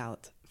jumped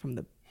out from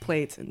the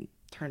plate and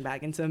turned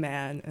back into a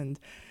man. And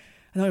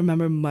I don't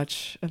remember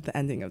much of the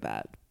ending of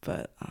that,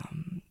 but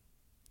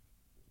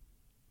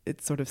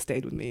it sort of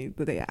stayed with me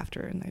the day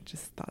after, and I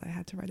just thought I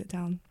had to write it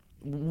down.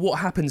 What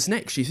happens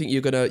next? You think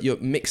you're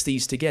mix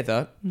these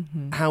together?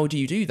 Mm-hmm. How do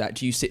you do that?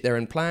 Do you sit there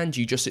and plan?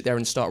 Do you just sit there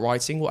and start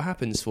writing? What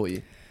happens for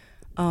you?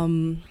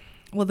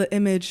 Well, the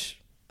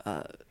image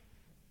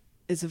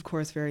is of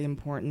course very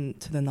important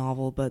to the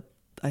novel, but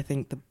I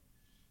think the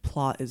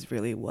plot is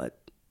really what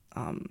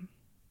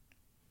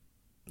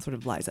sort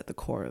of lies at the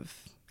core of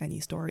any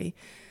story.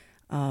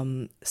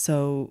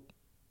 So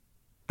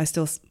I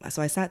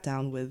sat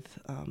down with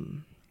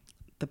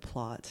the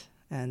plot,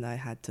 and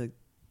I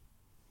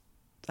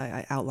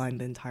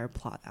outlined the entire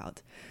plot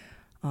out.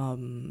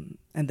 And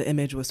the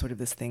image was sort of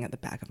this thing at the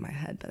back of my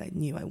head that I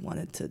knew I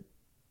wanted to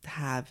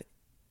have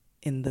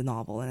in the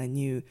novel, and I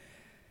knew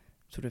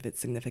sort of its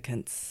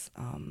significance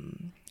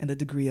and the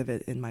degree of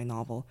it in my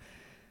novel.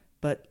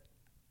 But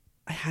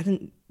I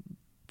hadn't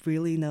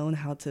really known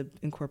how to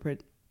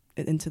incorporate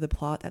it into the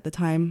plot at the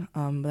time.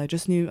 But I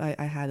just knew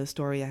I had a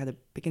story. I had a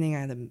beginning,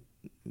 I had a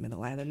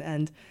middle, I had an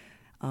end.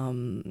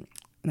 And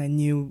I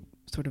knew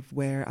sort of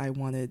where I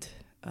wanted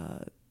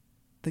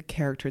the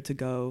character to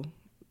go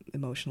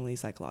emotionally,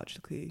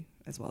 psychologically,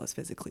 as well as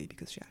physically,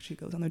 because she actually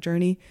goes on a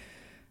journey.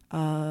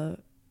 And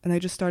I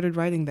just started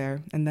writing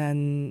there. And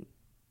then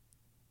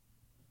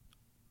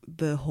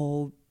the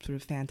whole sort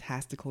of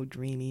fantastical,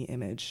 dreamy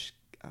image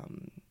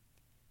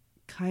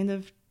kind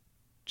of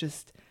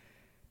just,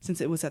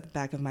 since it was at the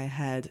back of my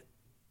head,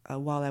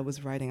 while I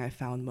was writing, I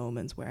found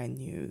moments where I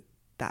knew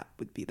that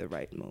would be the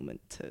right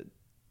moment to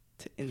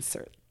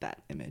insert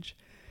that image.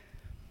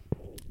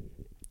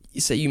 You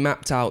say you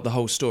mapped out the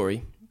whole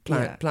story,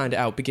 planned it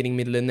out, beginning,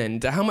 middle, and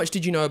end. How much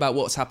did you know about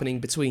what's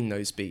happening between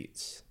those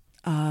beats?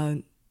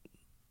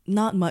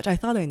 Not much. I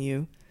thought I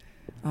knew.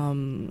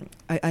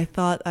 I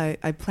thought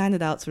I planned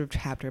it out sort of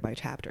chapter by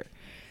chapter,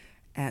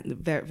 and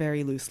very,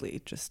 very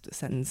loosely, just a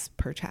sentence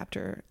per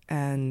chapter.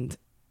 And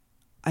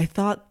I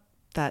thought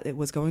that it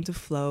was going to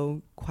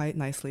flow quite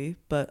nicely,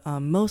 but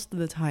most of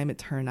the time it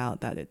turned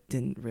out that it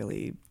didn't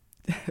really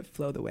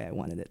flow the way I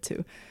wanted it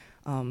to.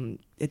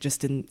 It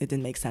just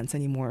didn't make sense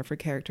anymore for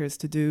characters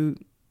to do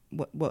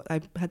what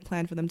I had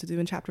planned for them to do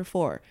in chapter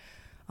 4.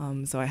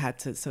 So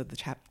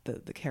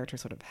the character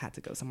sort of had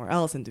to go somewhere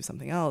else and do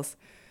something else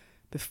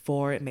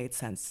before it made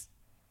sense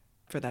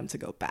for them to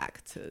go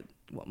back to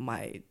what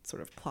my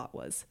sort of plot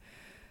was.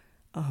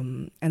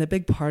 And a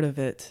big part of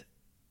it,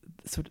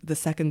 sort of the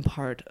second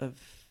part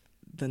of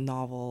the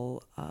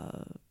novel,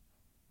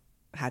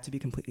 had to be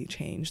completely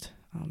changed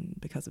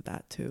because of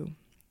that too.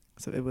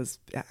 So it was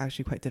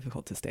actually quite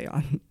difficult to stay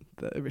on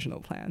the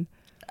original plan.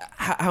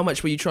 How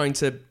much were you trying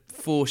to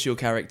force your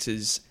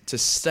characters to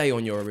stay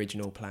on your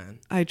original plan?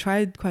 I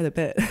tried quite a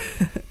bit.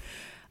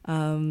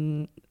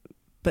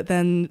 But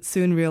then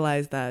soon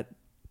realized that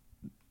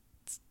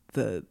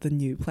the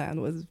new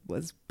plan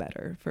was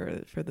better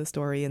for the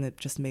story, and it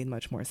just made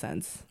much more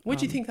sense. Where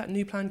do you think that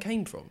new plan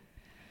came from?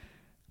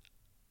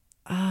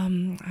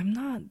 I'm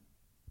not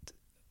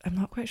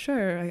quite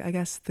sure. I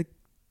guess the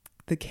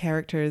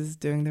characters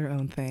doing their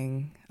own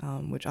thing,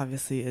 which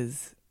obviously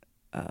is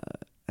an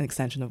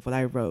extension of what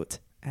I wrote.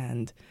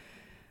 And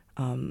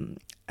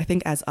I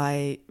think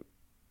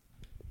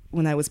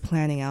when I was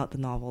planning out the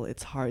novel,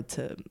 it's hard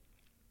to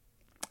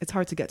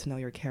get to know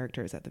your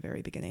characters at the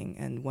very beginning.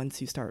 And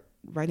once you start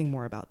writing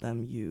more about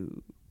them,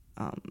 you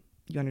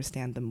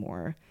understand them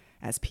more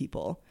as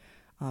people.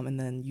 And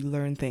then you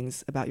learn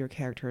things about your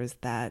characters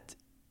that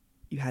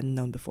you hadn't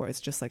known before.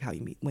 It's just like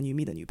when you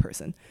meet a new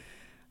person.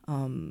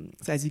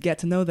 So as you get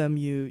to know them,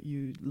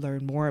 you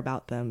learn more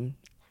about them,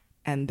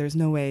 and there's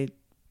no way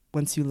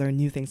once you learn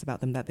new things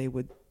about them that they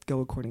would go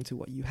according to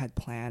what you had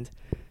planned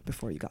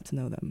before you got to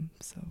know them.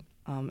 So,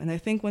 and I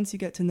think once you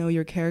get to know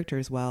your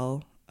characters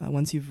well,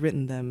 once you've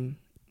written them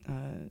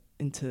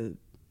into,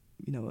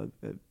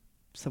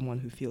 someone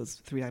who feels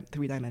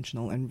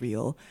three-dimensional and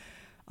real,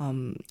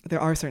 there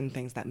are certain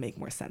things that make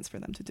more sense for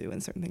them to do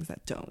and certain things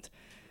that don't.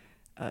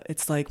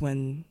 It's like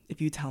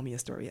if you tell me a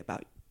story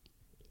about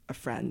a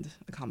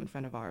common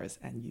friend of ours,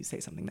 and you say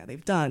something that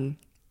they've done,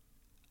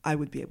 I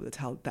would be able to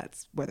tell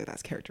whether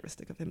that's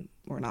characteristic of him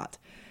or not.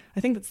 I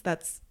think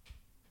that's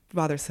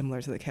rather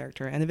similar to the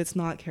character, and if it's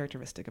not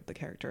characteristic of the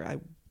character, I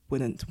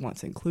wouldn't want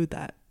to include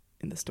that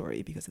in the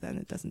story, because then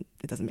it doesn't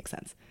make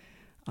sense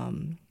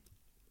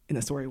in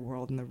a story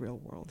world, in the real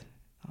world,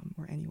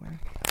 or anywhere.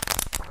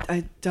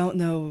 I don't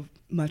know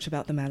much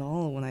about them at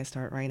all when I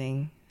start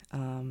writing.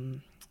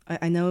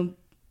 I know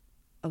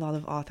a lot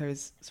of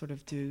authors sort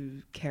of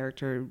do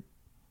character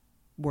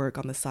work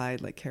on the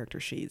side, like character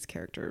sheets,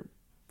 character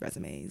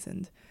resumes,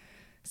 and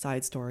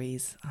side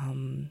stories.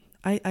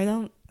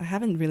 I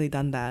haven't really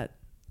done that.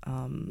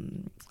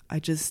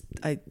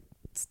 I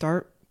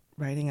start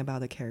writing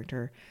about a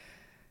character,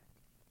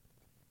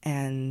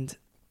 and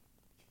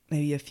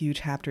maybe a few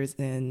chapters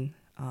in,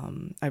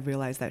 I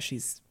realized that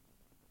she's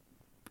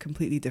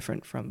completely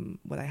different from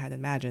what I had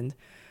imagined,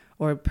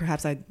 or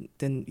perhaps I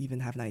didn't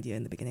even have an idea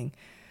in the beginning.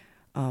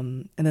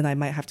 And then I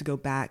might have to go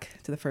back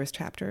to the first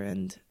chapter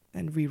and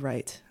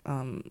rewrite,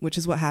 which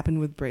is what happened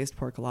with Braised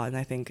Pork a lot, and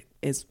I think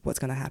is what's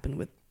going to happen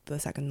with the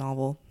second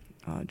novel.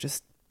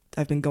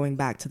 I've been going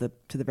back to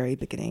the very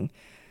beginning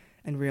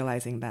and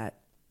realizing that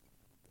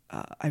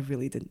I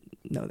really didn't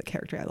know the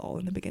character at all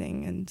in the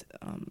beginning, and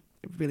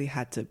really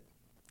had to,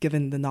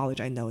 given the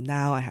knowledge I know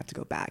now, I have to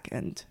go back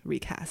and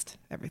recast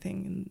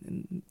everything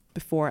in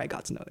before I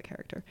got to know the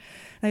character.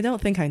 And I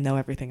don't think I know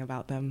everything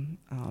about them.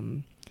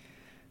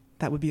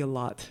 That would be a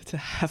lot to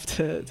have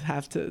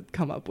to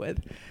come up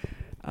with.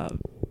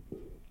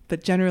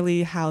 But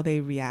generally, how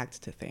they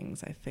react to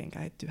things, I think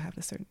I do have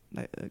a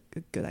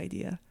good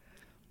idea.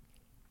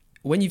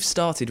 When you've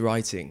started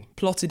writing,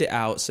 plotted it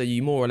out so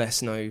you more or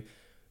less know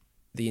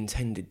the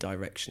intended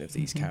direction of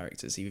these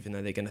characters, even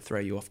though they're going to throw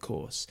you off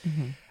course.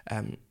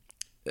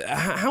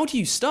 How do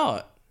you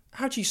start?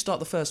 How do you start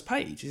the first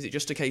page? Is it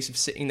just a case of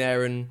sitting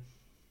there and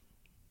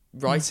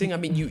writing? I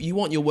mean, you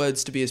want your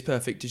words to be as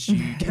perfect as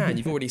you can.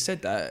 You've already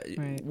said that.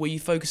 Right. Were you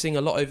focusing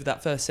a lot over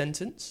that first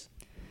sentence?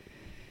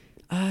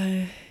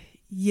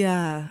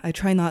 Yeah, I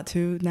try not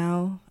to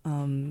now,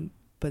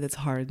 but it's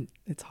hard.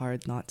 It's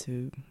hard not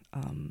to.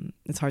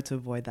 It's hard to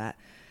avoid that.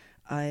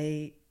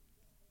 I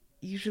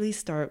usually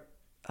start.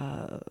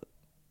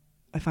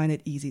 I find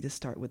it easy to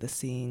start with a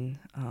scene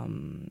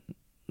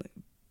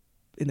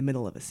in the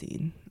middle of a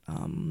scene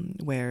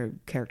where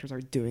characters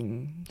are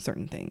doing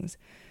certain things.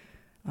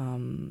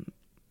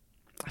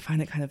 I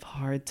find it kind of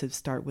hard to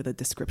start with a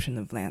description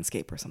of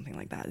landscape or something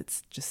like that.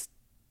 It's just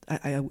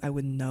I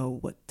wouldn't know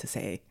what to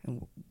say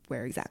and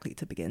where exactly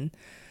to begin.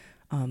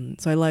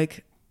 So I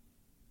like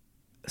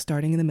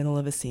starting in the middle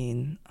of a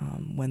scene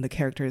when the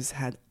characters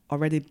had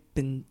already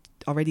been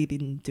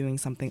doing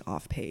something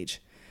off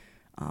page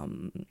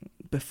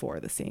before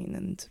the scene,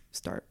 and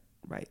start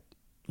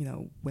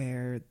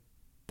where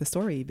the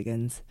story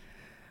begins,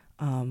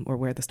 or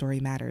where the story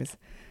matters.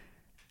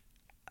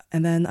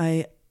 And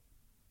then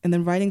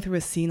writing through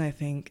a scene, I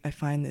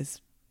find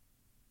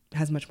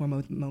has much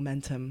more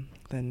momentum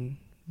than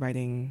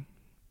writing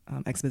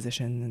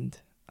exposition and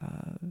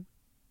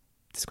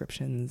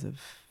descriptions of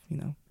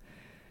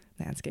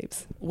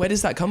landscapes. Where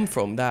does that come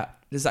from?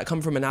 Does that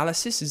come from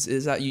analysis?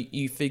 Is that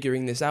you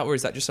figuring this out, or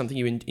is that just something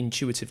you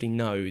intuitively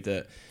know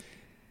that?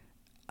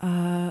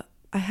 I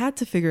had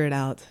to figure it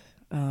out.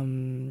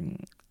 I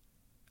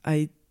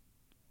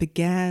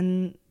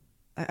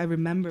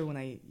remember when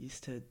I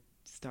used to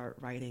start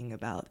writing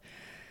about,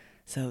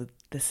 so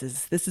this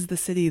is the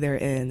city they're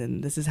in,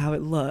 and this is how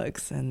it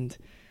looks, and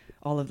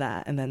all of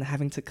that, and then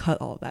having to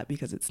cut all of that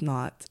because it's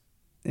not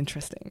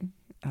interesting.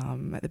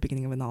 At the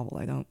beginning of a novel,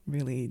 the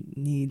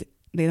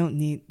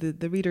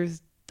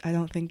readers, I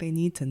don't think they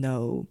need to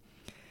know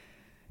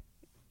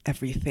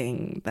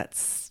everything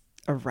that's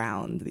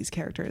around these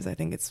characters. I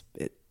think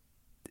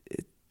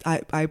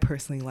I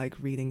personally like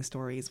reading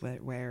stories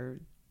where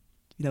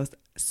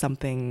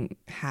something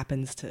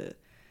happens to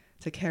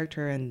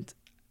character, and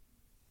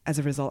as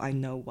a result I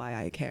know why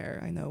I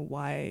care. I know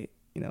why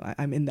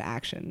I'm in the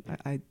action.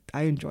 I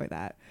enjoy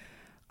that.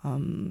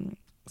 So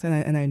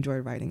I enjoy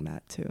writing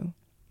that too.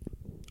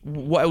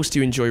 What else do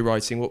you enjoy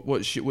writing?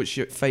 What's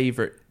your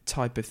favourite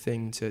type of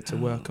thing to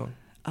work on?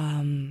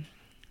 I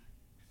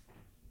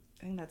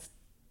think that's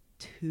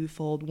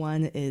twofold.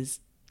 One is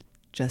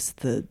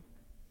just the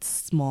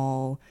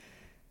small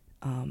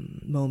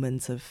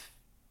moments of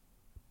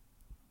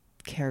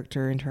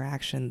character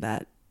interaction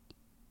that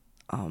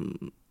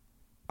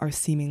are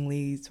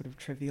seemingly sort of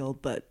trivial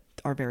but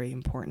are very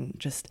important.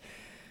 Just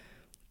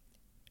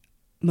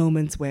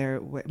moments where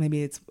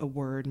maybe it's a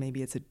word,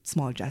 maybe it's a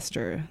small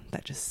gesture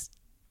that just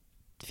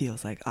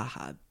feels like,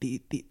 aha,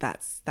 that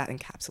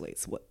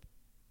encapsulates what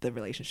the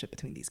relationship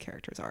between these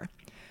characters are.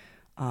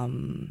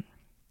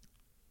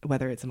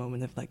 Whether it's a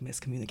moment of like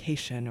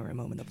miscommunication, or a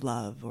moment of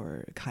love,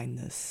 or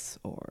kindness,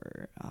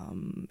 or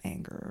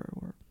anger,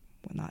 or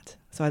whatnot.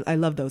 So I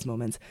love those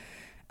moments.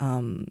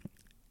 And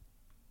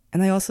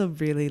I also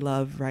really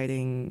love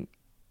writing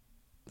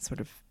sort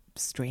of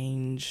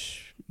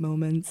strange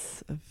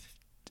moments of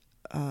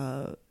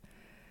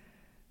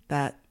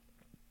that.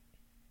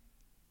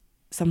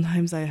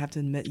 Sometimes I have to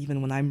admit,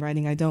 even when I'm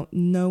writing, I don't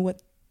know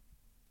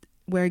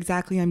where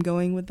exactly I'm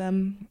going with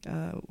them,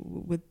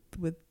 with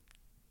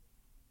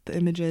the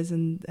images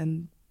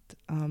and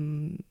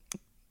the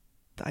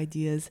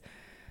ideas,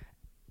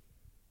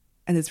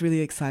 and it's really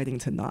exciting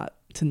to not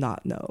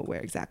know where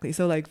exactly.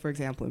 So, like for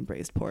example, in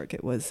Braised Pork,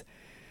 it was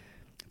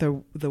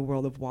the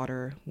world of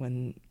water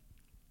when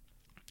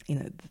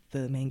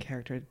the main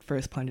character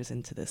first plunges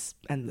into this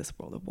endless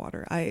world of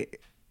water.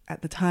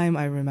 At the time,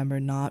 I remember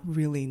not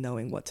really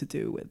knowing what to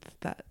do with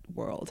that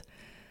world.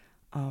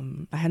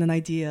 I had an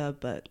idea,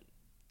 but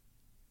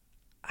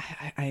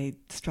I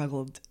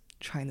struggled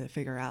trying to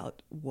figure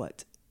out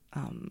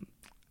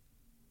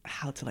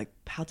how to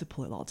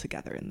pull it all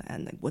together in the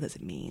end. Like, what does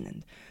it mean,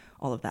 and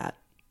all of that.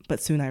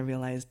 But soon I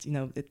realized,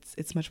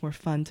 it's much more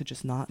fun to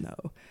just not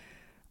know,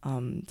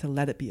 to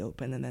let it be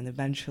open, and then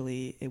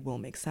eventually it will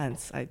make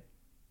sense. I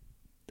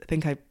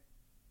think I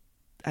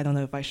don't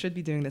know if I should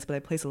be doing this, but I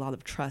place a lot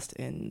of trust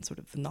in sort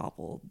of the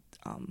novel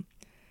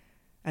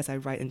as I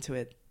write into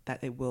it,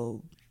 that it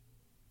will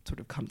sort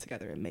of come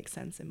together and make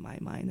sense in my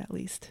mind, at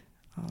least.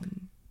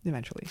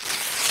 eventually.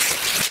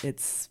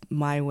 It's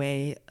my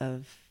way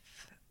of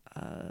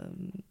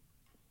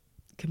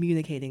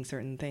communicating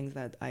certain things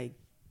that I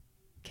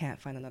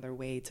can't find another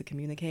way to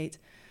communicate.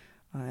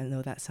 I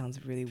know that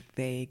sounds really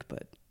vague,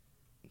 but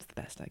it's the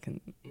best I can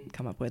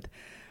come up with.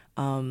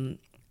 And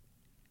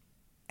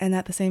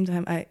at the same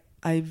time, I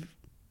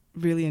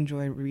really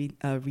enjoy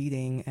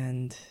reading,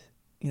 and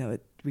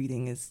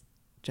reading is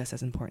just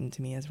as important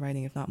to me as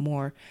writing, if not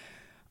more.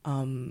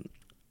 And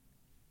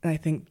I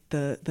think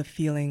the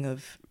feeling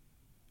of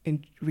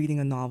reading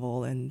a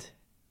novel and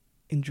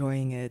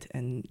enjoying it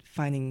and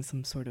finding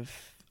some sort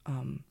of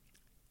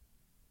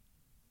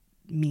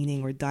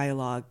meaning or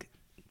dialogue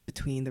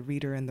between the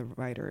reader and the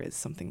writer is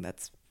something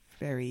that's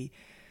very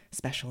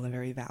special and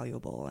very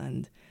valuable.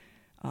 And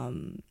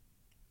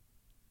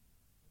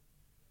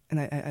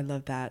I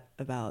love that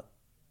about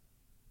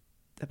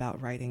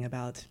writing,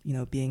 about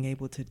being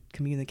able to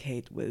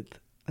communicate with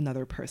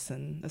another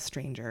person, a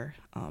stranger,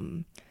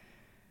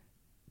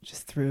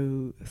 just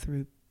through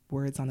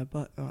words on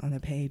a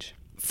page.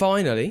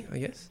 Finally, I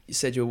guess you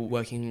said you're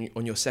working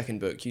on your second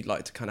book. You'd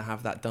like to kind of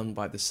have that done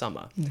by the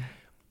summer. Yeah.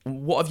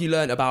 What have you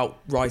learned about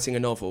writing a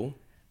novel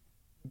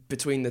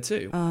between the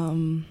two?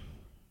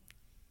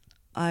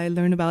 I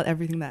learned about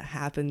everything that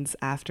happens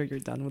after you're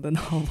done with a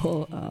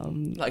novel.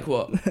 Like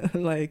what?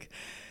 like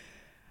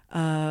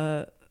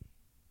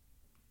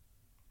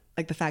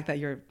the fact that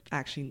you're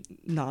actually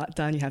not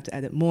done, you have to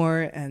edit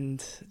more,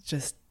 and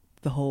just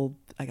the whole,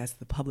 I guess,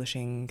 the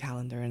publishing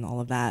calendar and all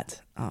of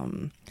that,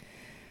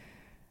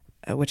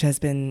 which has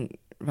been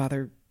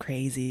rather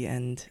crazy,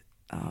 and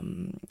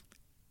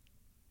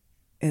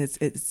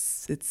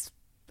it's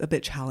a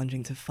bit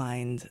challenging to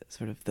find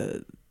sort of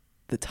the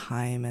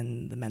time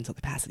and the mental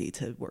capacity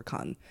to work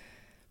on,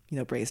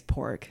 Braised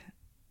Pork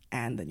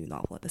and the new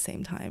novel at the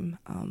same time.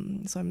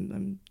 So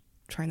I'm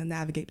trying to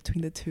navigate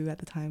between the two at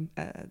the time,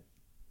 at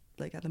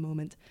the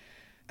moment.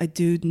 I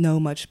do know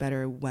much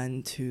better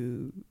when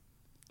to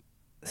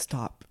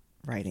stop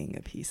writing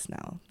a piece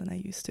now than I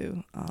used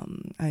to.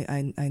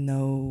 I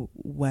know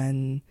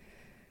when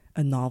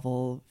a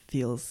novel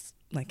feels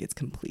like it's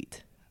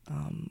complete,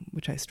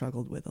 which I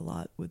struggled with a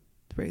lot with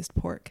Braised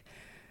Pork.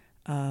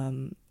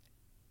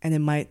 And it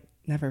might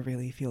never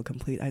really feel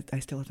complete. I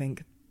still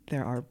think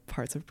there are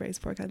parts of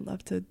Braised Pork I'd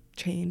love to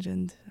change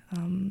and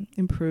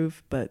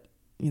improve, but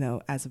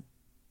as a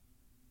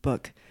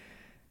book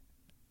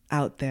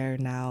out there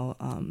now,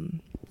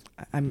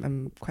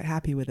 I'm quite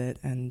happy with it,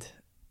 and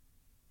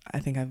I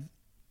think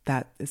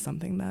that is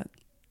something that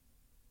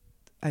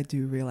I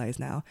do realize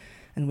now.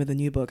 And with the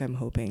new book, I'm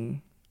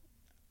hoping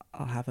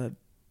I'll have a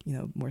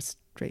more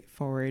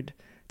straightforward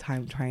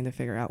time trying to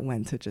figure out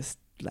when to just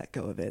let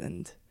go of it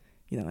and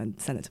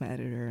send it to my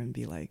editor and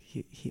be like,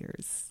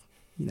 here's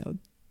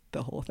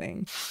the whole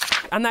thing.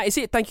 And that is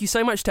it. Thank you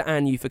so much to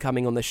An Yu for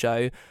coming on the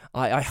show.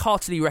 I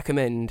heartily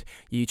recommend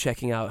you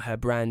checking out her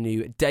brand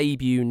new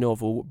debut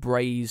novel,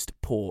 Braised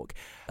Pork.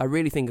 I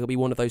really think it'll be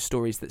one of those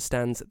stories that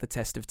stands at the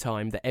test of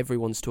time, that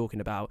everyone's talking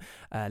about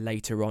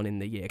later on in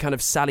the year. Kind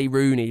of Sally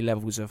Rooney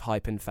levels of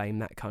hype and fame,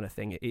 that kind of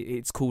thing.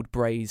 It's called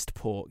Braised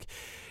Pork.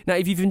 Now,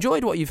 if you've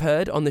enjoyed what you've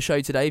heard on the show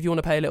today, if you want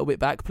to pay a little bit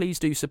back, please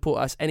do support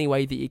us any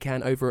way that you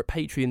can over at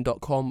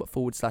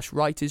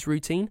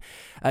patreon.com/writersroutine.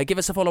 Give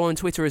us a follow on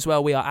Twitter as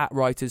well. We are at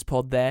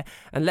WritersPod there.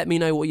 And let me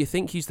know what you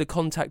think. Use the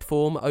contact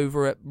form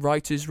over at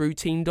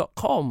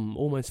writersroutine.com.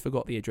 Almost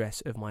forgot the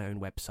address of my own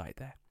website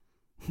there.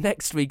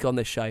 Next week on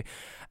the show,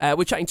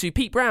 we're chatting to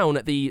Pete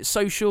Brown, the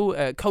social,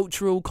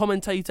 cultural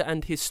commentator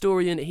and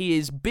historian.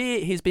 He's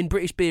been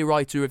British Beer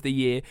Writer of the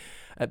Year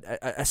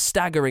a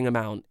staggering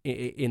amount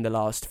in the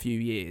last few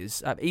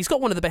years. He's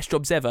got one of the best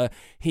jobs ever.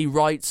 He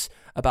writes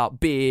about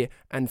beer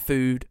and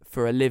food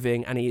for a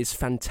living, and he is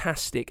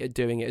fantastic at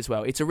doing it as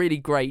well. It's a really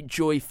great,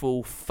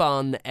 joyful,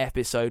 fun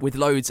episode with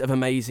loads of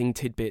amazing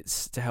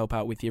tidbits to help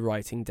out with your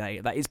writing day.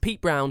 That is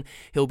Pete Brown.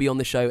 He'll be on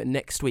the show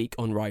next week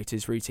on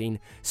Writer's Routine.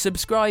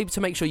 Subscribe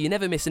to make sure you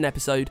never miss an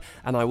episode,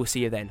 and I will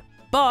see you then.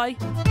 Bye!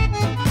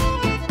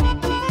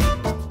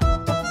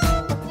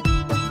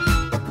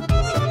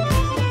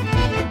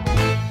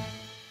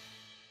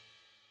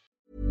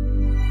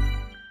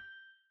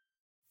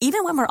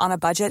 Even when we're on a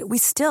budget, we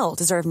still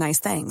deserve nice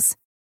things.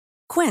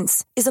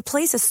 Quince is a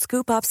place to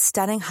scoop up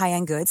stunning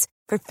high-end goods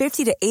for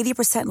 50 to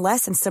 80%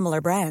 less than similar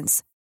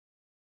brands.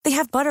 They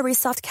have buttery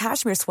soft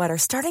cashmere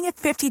sweaters starting at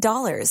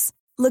 $50,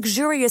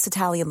 luxurious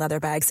Italian leather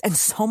bags, and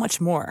so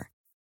much more.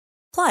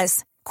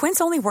 Plus,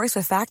 Quince only works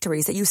with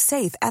factories that use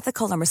safe,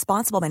 ethical, and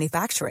responsible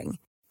manufacturing.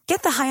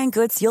 Get the high-end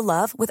goods you'll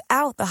love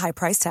without the high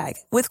price tag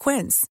with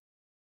Quince.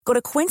 Go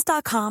to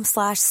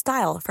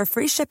quince.com/style for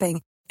free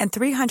shipping and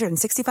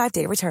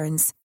 365-day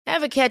returns.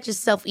 Ever catch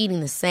yourself eating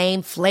the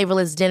same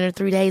flavorless dinner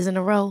 3 days in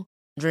a row?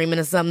 Dreaming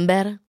of something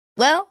better?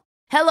 Well,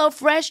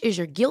 HelloFresh is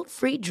your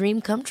guilt-free dream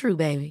come true,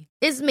 baby.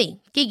 It's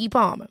me, Keke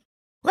Palmer.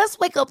 Let's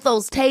wake up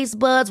those taste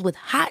buds with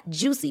hot,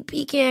 juicy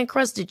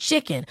pecan-crusted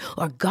chicken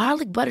or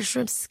garlic butter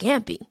shrimp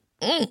scampi.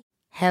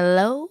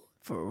 Hello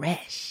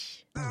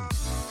Fresh.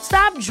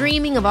 Stop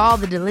dreaming of all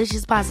the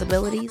delicious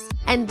possibilities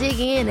and dig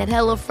in at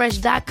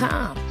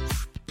HelloFresh.com.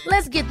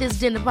 Let's get this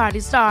dinner party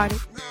started.